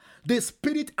prayer. The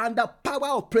spirit and the power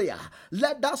of prayer.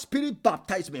 Let that spirit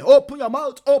baptize me. Open your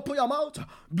mouth. Open your mouth.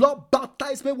 Lord,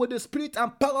 baptize me with the spirit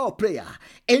and power of prayer.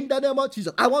 In the name of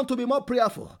Jesus. I want to be more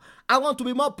prayerful. I want to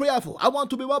be more prayerful. I want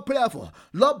to be more prayerful.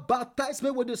 Lord, baptize me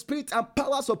with the spirit and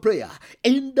powers of prayer.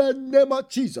 In the name of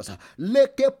Jesus.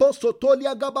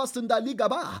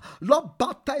 Lord,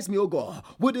 baptize me, O God,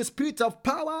 with the spirit of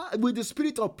power, with the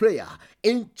spirit of prayer.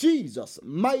 In Jesus'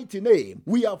 mighty name,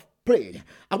 we have prayed.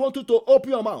 I want you to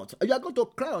open your mouth. You are going to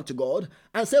cry unto God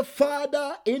and say,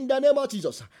 Father, in the name of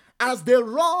Jesus, as the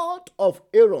rod of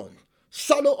Aaron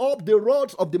swallow up the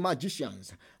rods of the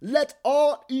magicians, let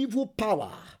all evil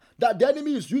power that the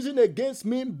enemy is using against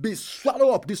me be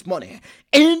swallowed up this morning.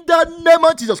 In the name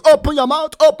of Jesus, open your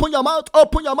mouth, open your mouth,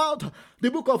 open your mouth. The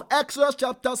book of Exodus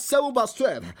chapter 7 verse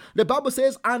 12. The Bible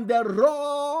says, and the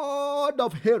rod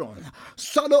of Aaron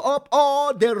swallow up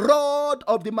all the rod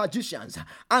of the magicians.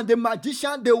 And the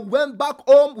magician, they went back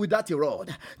home without a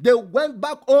rod. They went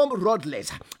back home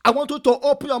rodless. I want you to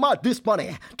open your mouth this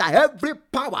morning, that every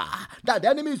power that the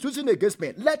enemy is using against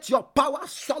me, let your power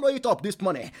swallow it up this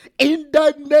morning. In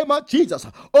the name of Jesus,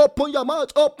 open your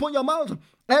mouth, open your mouth.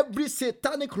 Every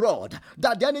satanic rod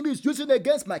that the enemy is using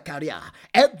against my career,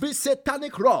 every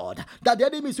satanic rod that the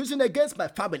enemy is using against my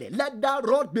family, let that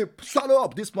rod be swallowed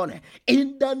up this morning.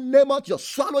 In the name of Jesus,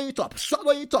 swallow it up,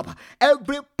 swallow it up.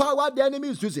 Every power the enemy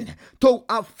is using to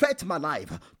affect my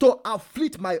life, to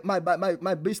afflict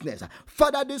my business,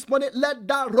 Father, this morning, let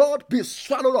that rod be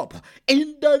swallowed up.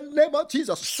 In the name of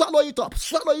Jesus, swallow it up,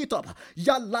 swallow it up.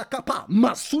 Yalakapa,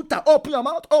 Masuta, open your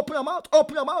mouth, open your mouth,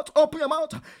 open your mouth, open your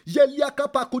mouth.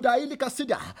 Yeliakapa.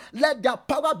 Let their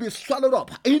power be swallowed up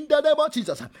in the name of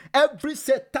Jesus. Every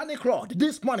satanic rod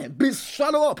this morning be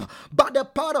swallowed up by the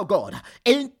power of God.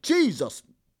 In Jesus'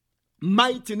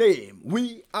 mighty name,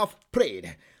 we have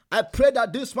prayed. I pray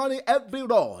that this morning, every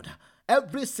rod,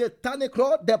 every satanic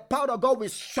rod, the power of God will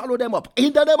swallow them up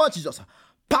in the name of Jesus.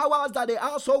 Powers that the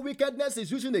household wickedness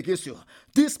is using against you,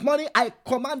 this morning I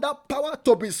command that power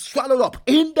to be swallowed up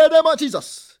in the name of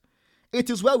Jesus.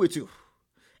 It is well with you.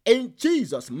 In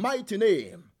Jesus' mighty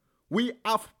name, we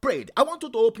have prayed. I want you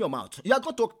to open your mouth. You are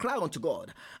going to cry unto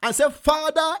God and say,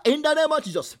 Father, in the name of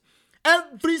Jesus,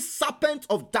 every serpent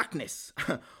of darkness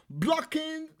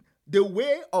blocking the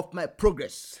way of my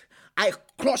progress, I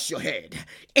crush your head.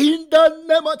 In the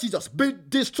name of Jesus, be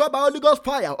destroyed by Holy Ghost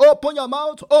fire. Open your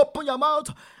mouth, open your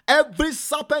mouth. Every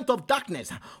serpent of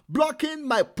darkness blocking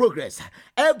my progress,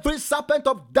 every serpent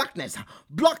of darkness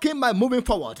blocking my moving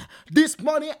forward, this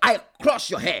morning I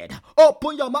crush your head.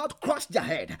 Open your mouth, crush their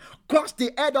head. Crush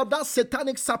the head of that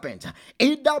satanic serpent.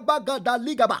 In the bagada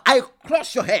ligaba, I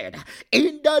crush your head.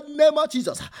 In the name of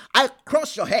Jesus, I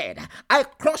crush your head. I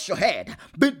crush your head.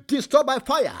 Be destroyed by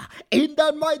fire. In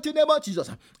the mighty name of Jesus,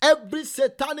 every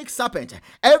satanic serpent,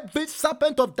 every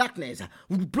serpent of darkness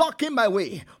blocking my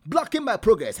way, blocking my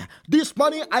progress, this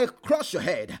morning I crush your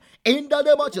head. In the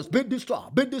name of Jesus, be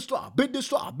destroyed, be destroyed, be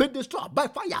destroyed, be destroyed by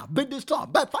fire, be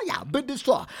destroyed by fire, be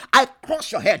destroyed. I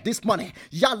crush your head this morning.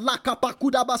 You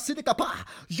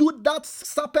that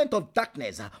serpent of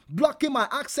darkness blocking my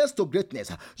access to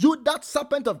greatness, you that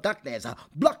serpent of darkness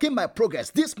blocking my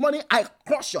progress, this morning I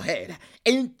crush your head.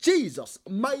 In Jesus'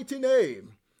 mighty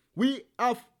name, we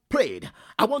have prayed.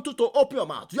 I want you to open your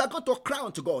mouth. You are going to cry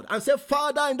unto God and say,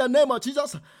 Father, in the name of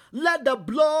Jesus, let the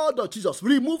blood of Jesus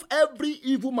remove every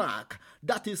evil mark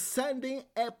that is sending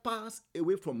helpers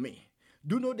away from me.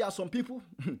 Do you know there are some people,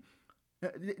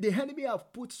 the enemy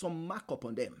have put some mark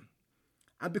upon them.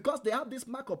 And because they have this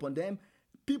mark upon them,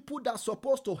 people that are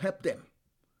supposed to help them,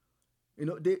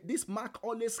 this mark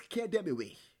always scare them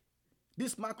away.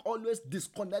 This mark always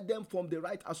disconnect them from the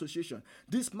right association.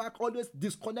 This mark always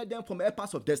disconnect them from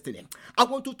helpers of destiny. I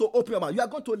want you to open your mouth. You are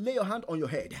going to lay your hand on your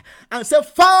head and say,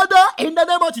 Father, in the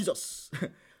name of Jesus,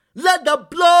 let the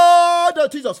blood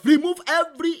of Jesus remove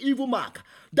every evil mark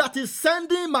that is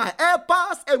sending my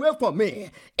helpers away from me.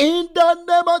 In the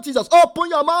name of Jesus, open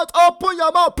your mouth,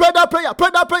 pray that prayer, pray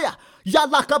that prayer.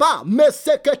 Yalakaba,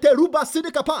 mesekete ruba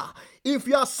sidikapa. If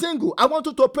you are single, I want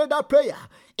you to pray that prayer.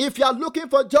 If you are looking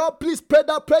for a job, please pray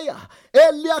that prayer.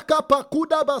 Eliaka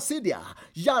pakuda basidia.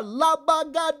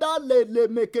 Yalabagada lele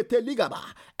meketeligaba.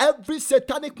 Every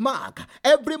satanic mark,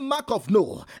 every mark of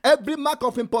no, every mark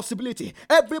of impossibility,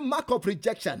 every mark of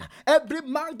rejection, every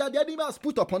mark that the enemy has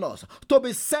put upon us to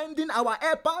be sending our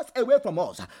helpers away from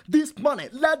us. This morning,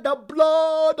 let the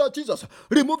blood of Jesus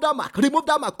remove that mark, remove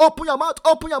that mark. Open your mouth,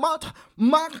 open your mouth.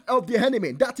 Mark of the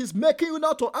enemy that is making you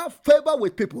not to have favor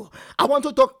with people. I want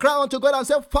you to cry unto God and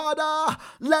say, Father,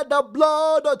 let the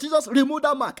blood of Jesus remove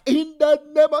that mark in the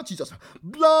name of Jesus.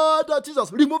 Blood of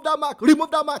Jesus, remove that mark,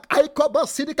 remove that mark. I cover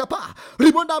Sidikapa,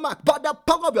 remove that mark by the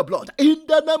power of your blood in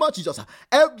the name of Jesus.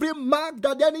 Every mark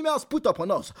that the enemy has put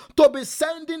upon us to be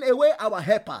sending away our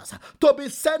helpers, to be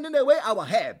sending away our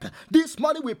help. This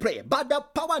morning we pray, by the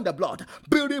power and the blood,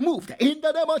 be removed in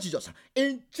the name of Jesus.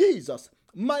 In Jesus'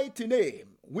 mighty name,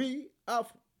 we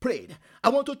have prayed. I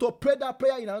want you to pray that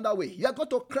prayer in another way. You are going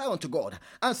to cry unto God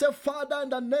and say, Father, in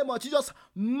the name of Jesus,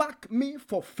 mark me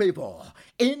for favor.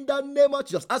 In the name of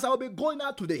Jesus, as I will be going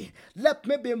out today, let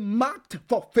me be marked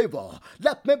for favor.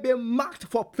 Let me be marked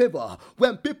for favor.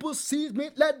 When people see me,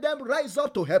 let them rise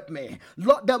up to help me.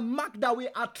 Lord, the mark that will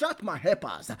attract my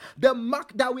helpers, the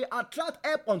mark that will attract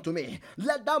help unto me,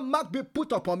 let that mark be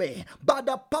put upon me by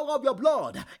the power of your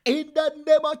blood. In the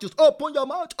name of Jesus, open your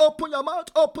mouth, open your mouth,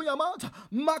 open your mouth.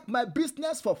 Mark my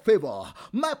business for favor.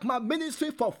 Mark my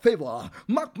ministry for favor.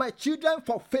 Mark my children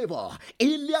for favor.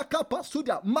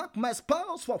 Mark my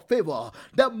spouse for favor.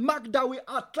 The mark that will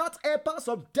attract helpers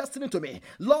of destiny to me.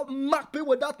 Lord, mark me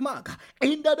with that mark.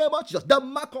 In the name of Jesus, the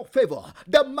mark of favor.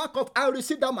 The mark of, I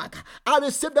receive the mark. I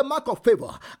receive the mark of favor.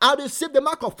 I receive the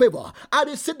mark of favor. I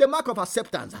receive the mark of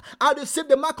acceptance. I receive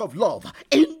the mark of love.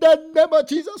 In the name of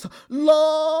Jesus,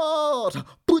 Lord,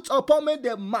 put upon me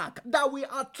the mark that will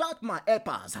attract my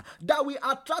helpers, that will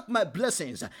attract my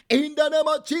blessings. In the name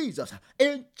of Jesus,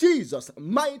 in Jesus'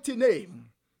 mighty name,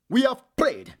 we have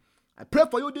prayed. I pray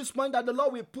for you this morning that the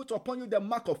Lord will put upon you the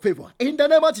mark of favor. In the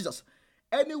name of Jesus,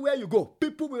 anywhere you go,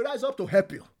 people will rise up to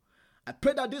help you. I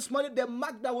pray that this morning, the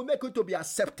mark that will make you to be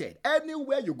accepted,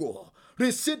 anywhere you go,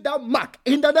 receive that mark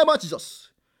in the name of Jesus.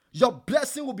 Your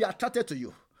blessing will be attracted to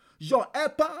you. Your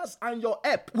helpers and your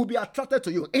help will be attracted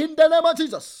to you. In the name of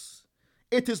Jesus,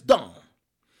 it is done.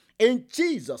 In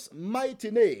Jesus'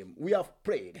 mighty name, we have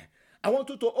prayed. I want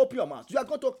you to open your mouth. You are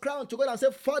going to cry unto God and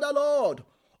say, Father, Lord,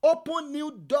 open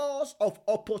new doors of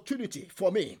opportunity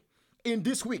for me in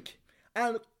this week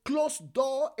and close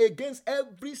door against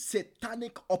every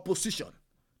satanic opposition.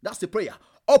 That's the prayer.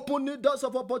 Open new doors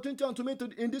of opportunity unto me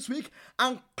in this week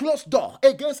and close door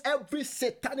against every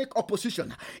satanic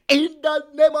opposition. In the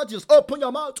name of Jesus, open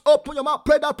your mouth,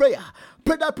 pray that prayer.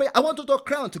 Pray that prayer. I want you to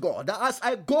cry unto God that as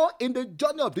I go in the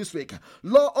journey of this week,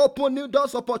 Lord, open new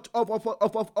doors of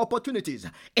opportunities.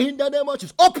 In the name of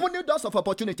Jesus, open new doors of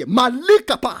opportunity.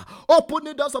 Malikapa, open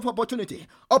new doors of opportunity.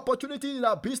 Opportunity in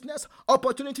our business,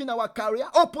 opportunity in our career,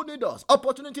 open new doors,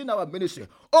 opportunity in our ministry,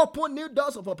 open new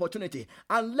doors of opportunity,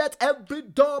 and let every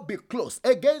door be closed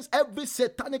against every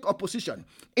satanic opposition.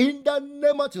 In the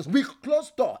name of Jesus, we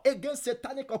close door against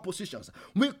satanic oppositions.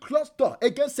 We close door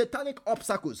against satanic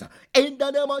obstacles. In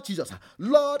the name of Jesus,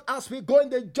 Lord, as we go in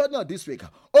the journey of this week,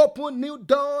 open new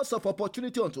doors of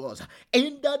opportunity unto us.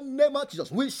 In the name of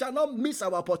Jesus, we shall not miss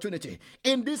our opportunity.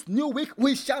 In this new week,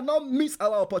 we shall not miss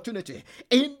our opportunity.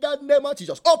 In the name of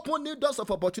Jesus, open new doors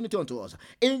of opportunity unto us.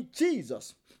 In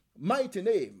Jesus' mighty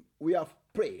name, we have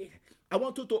prayed. I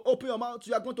want you to open your mouth.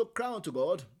 You are going to cry unto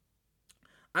God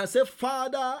and say,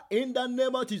 Father, in the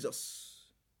name of Jesus,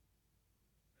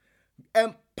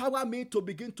 empower me to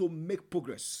begin to make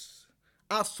progress.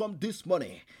 As from this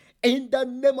morning, in the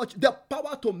name of the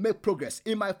power to make progress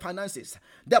in my finances,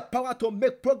 the power to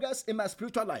make progress in my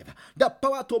spiritual life, the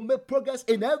power to make progress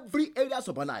in every areas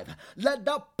of my life. Let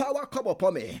that power come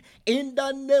upon me. In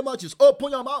the name of Jesus,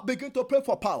 open your mouth, begin to pray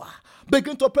for power.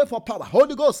 Begin to pray for power.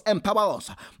 Holy Ghost, empower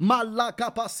us.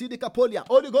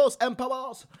 Holy Ghost, empower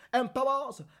us. Empower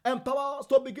us. Empower us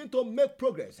to begin to make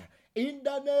progress. In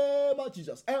the name of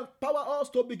Jesus, empower us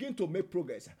to begin to make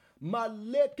progress.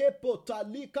 Maleke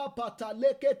potalika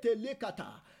pataleke telekata.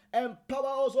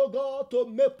 Empower us, oh God, to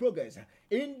make progress.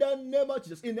 In the name of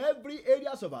Jesus, in every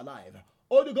areas of our life.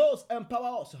 Holy Ghost,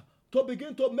 empower us to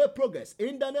begin to make progress.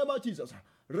 In the name of Jesus.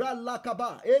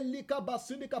 Ralakaba, Elikaba,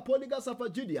 Sindika, Poligas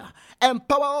of Judea.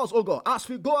 Empower us, oh God, as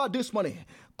we go out this morning.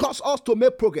 Cause us to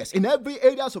make progress in every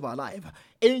areas of our life.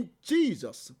 In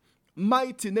Jesus'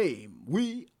 mighty name,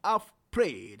 we have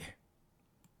prayed.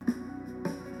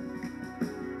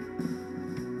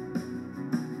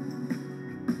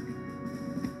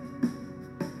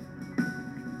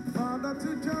 Father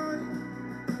to joy,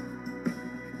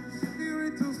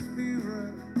 spirit to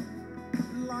spirit,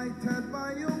 lighted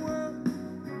by your word.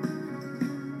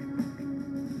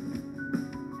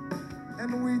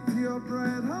 your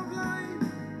breath of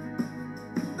life.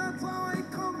 That's how I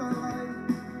come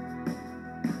alive.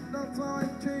 That's how I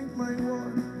change my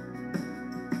world.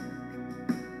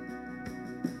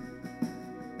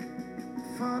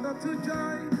 Father to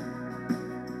joy,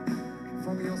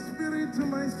 from your spirit to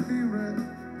my spirit,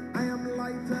 I am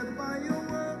lighted by your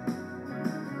word.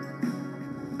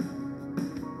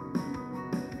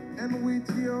 And with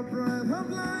your breath of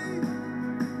life,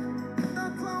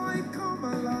 that's how I come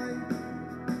alive.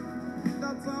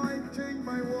 That's how I change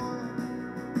my world.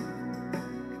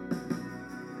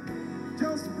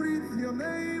 Just breathe your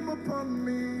name upon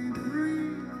me,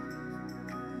 breathe.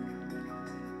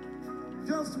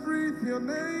 Just breathe your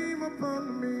name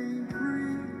upon me,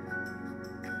 breathe.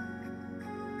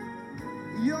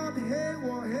 Yod Hey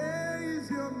Wah Hey is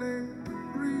your name,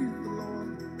 breathe,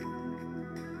 Lord.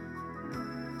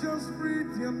 Just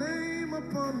breathe your name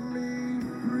upon me,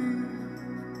 breathe.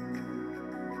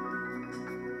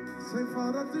 Say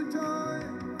Father to joy,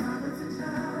 Father to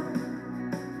child,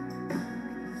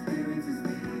 Spirit to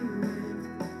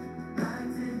spirit,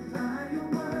 guided by your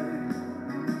word.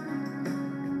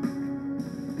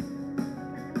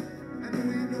 And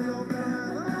with your breath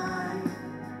of life,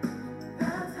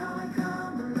 that's how I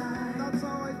come alive. That's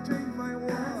how I change my world.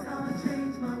 That's how I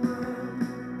change my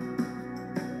world.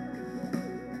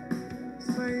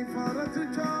 Say Father to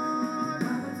joy,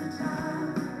 Father to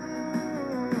child,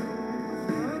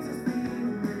 Spirit to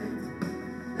spirit,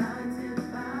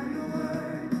 guided by your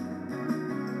word.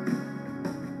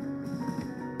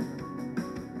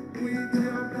 With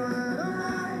your breath of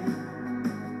life,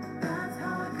 that's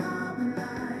how I come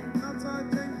alive. That's how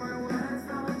I change my world.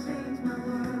 That's how I change my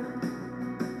world.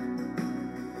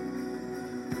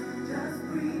 Just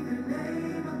breathe your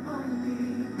name upon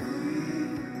me,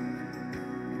 breathe.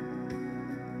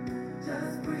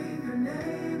 Just breathe your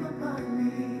name upon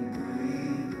me,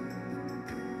 breathe.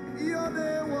 Yod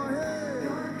Hey Wah Hey.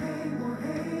 Yod Hey Wah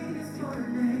Hey is your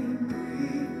name,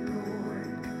 breathe, Lord.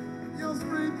 Just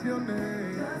breathe your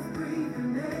name. Just breathe your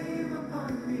name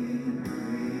upon me,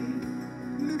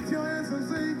 breathe. Lift your hands and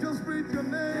say, just breathe your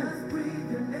name. Just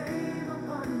breathe your name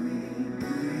upon me,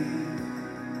 breathe.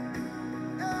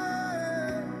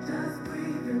 Hey. Just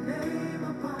breathe your name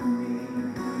upon me,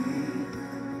 breathe.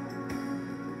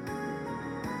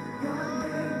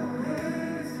 Yod Hey Wah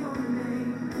Hey is your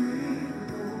name, breathe,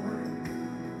 Lord.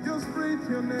 Just breathe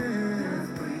your name.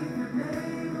 Just breathe your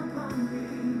name upon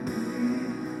me,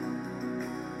 breathe.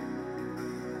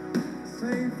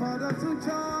 Say Father to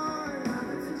joy,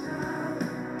 Father to child,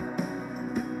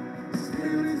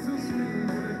 Spirit to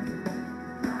spirit,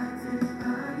 guided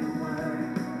by your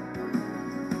word.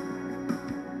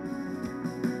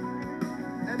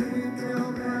 And with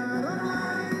your breath of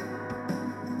life,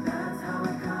 that's how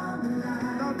I come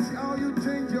alive. That's how you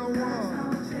change your world. That's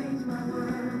how I change my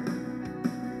world.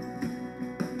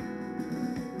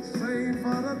 Say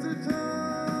Father to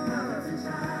child, Father to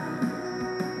child,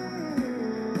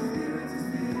 Spirit to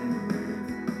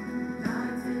spirit,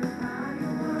 guided by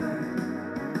your word.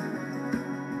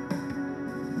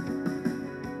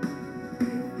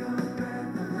 With your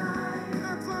breath of life,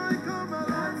 that's how I come alive.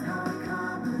 That's how I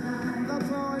come alive. That's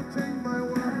how I change my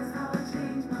world. That's how I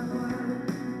change my world.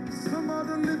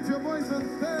 Somebody lift your voice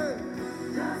and say,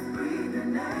 just breathe your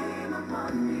name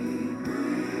upon me,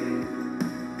 breathe.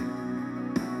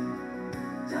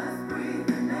 Just breathe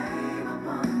your name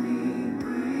upon me,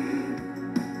 breathe.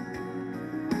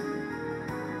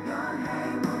 Yod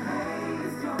Hey Wah Hey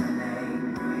is your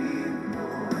name, breathe,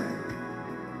 Lord.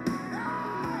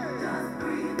 Just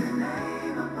breathe your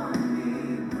name upon me,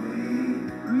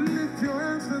 breathe. Lift your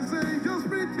hands and say, just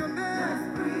breathe your name.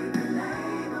 Just breathe your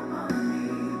name upon me,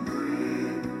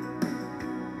 breathe.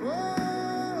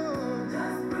 Whoa.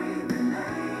 Just breathe your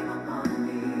name upon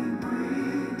me,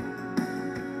 breathe.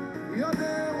 Yod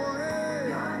Hey Wah Hey.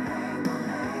 Yod Hey Wah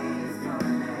Hey is your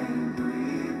name,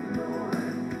 breathe,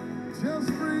 Lord. Just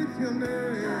breathe your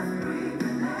name. Just breathe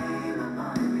your name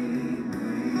upon me,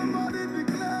 breathe. Somebody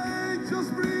declare,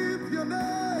 just breathe your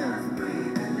name. Just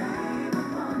breathe your name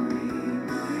upon me,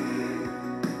 breathe.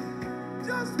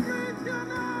 Just breathe your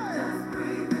name. Just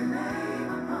breathe your name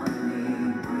upon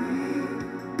me, breathe.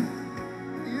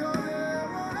 Yod Hey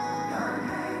Wah Hey. Yod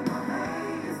Hey Wah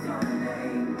Hey is your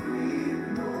name,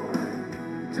 breathe, Lord.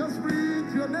 Just breathe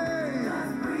your name.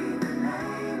 Just breathe your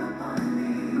name upon me.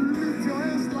 Lift your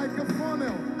hands like a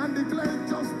funnel and declare,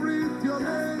 just breathe your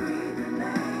name. Just breathe your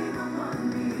name upon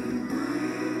me,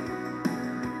 breathe.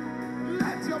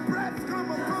 Let your breath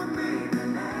come upon me. Breathe your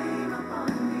name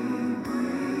upon me,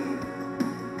 breathe.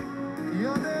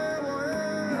 Yod Hey Wah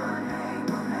Hey. Yod Hey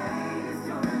Wah Hey is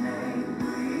your name,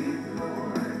 breathe,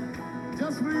 Lord.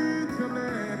 Just breathe your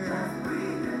name. Just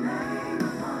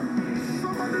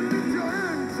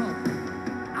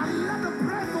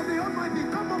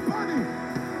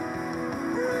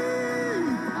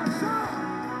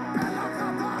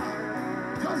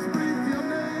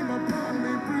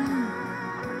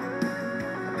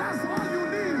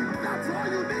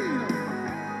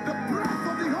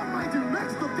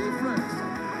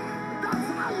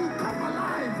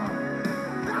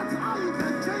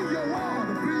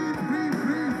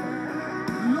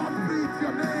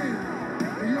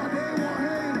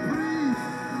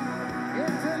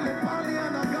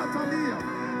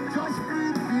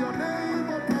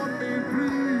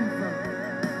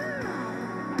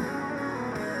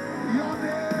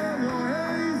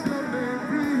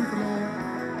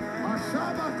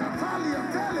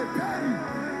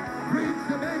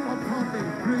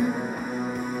free.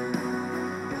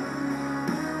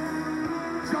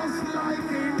 Just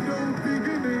like in the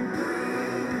beginning.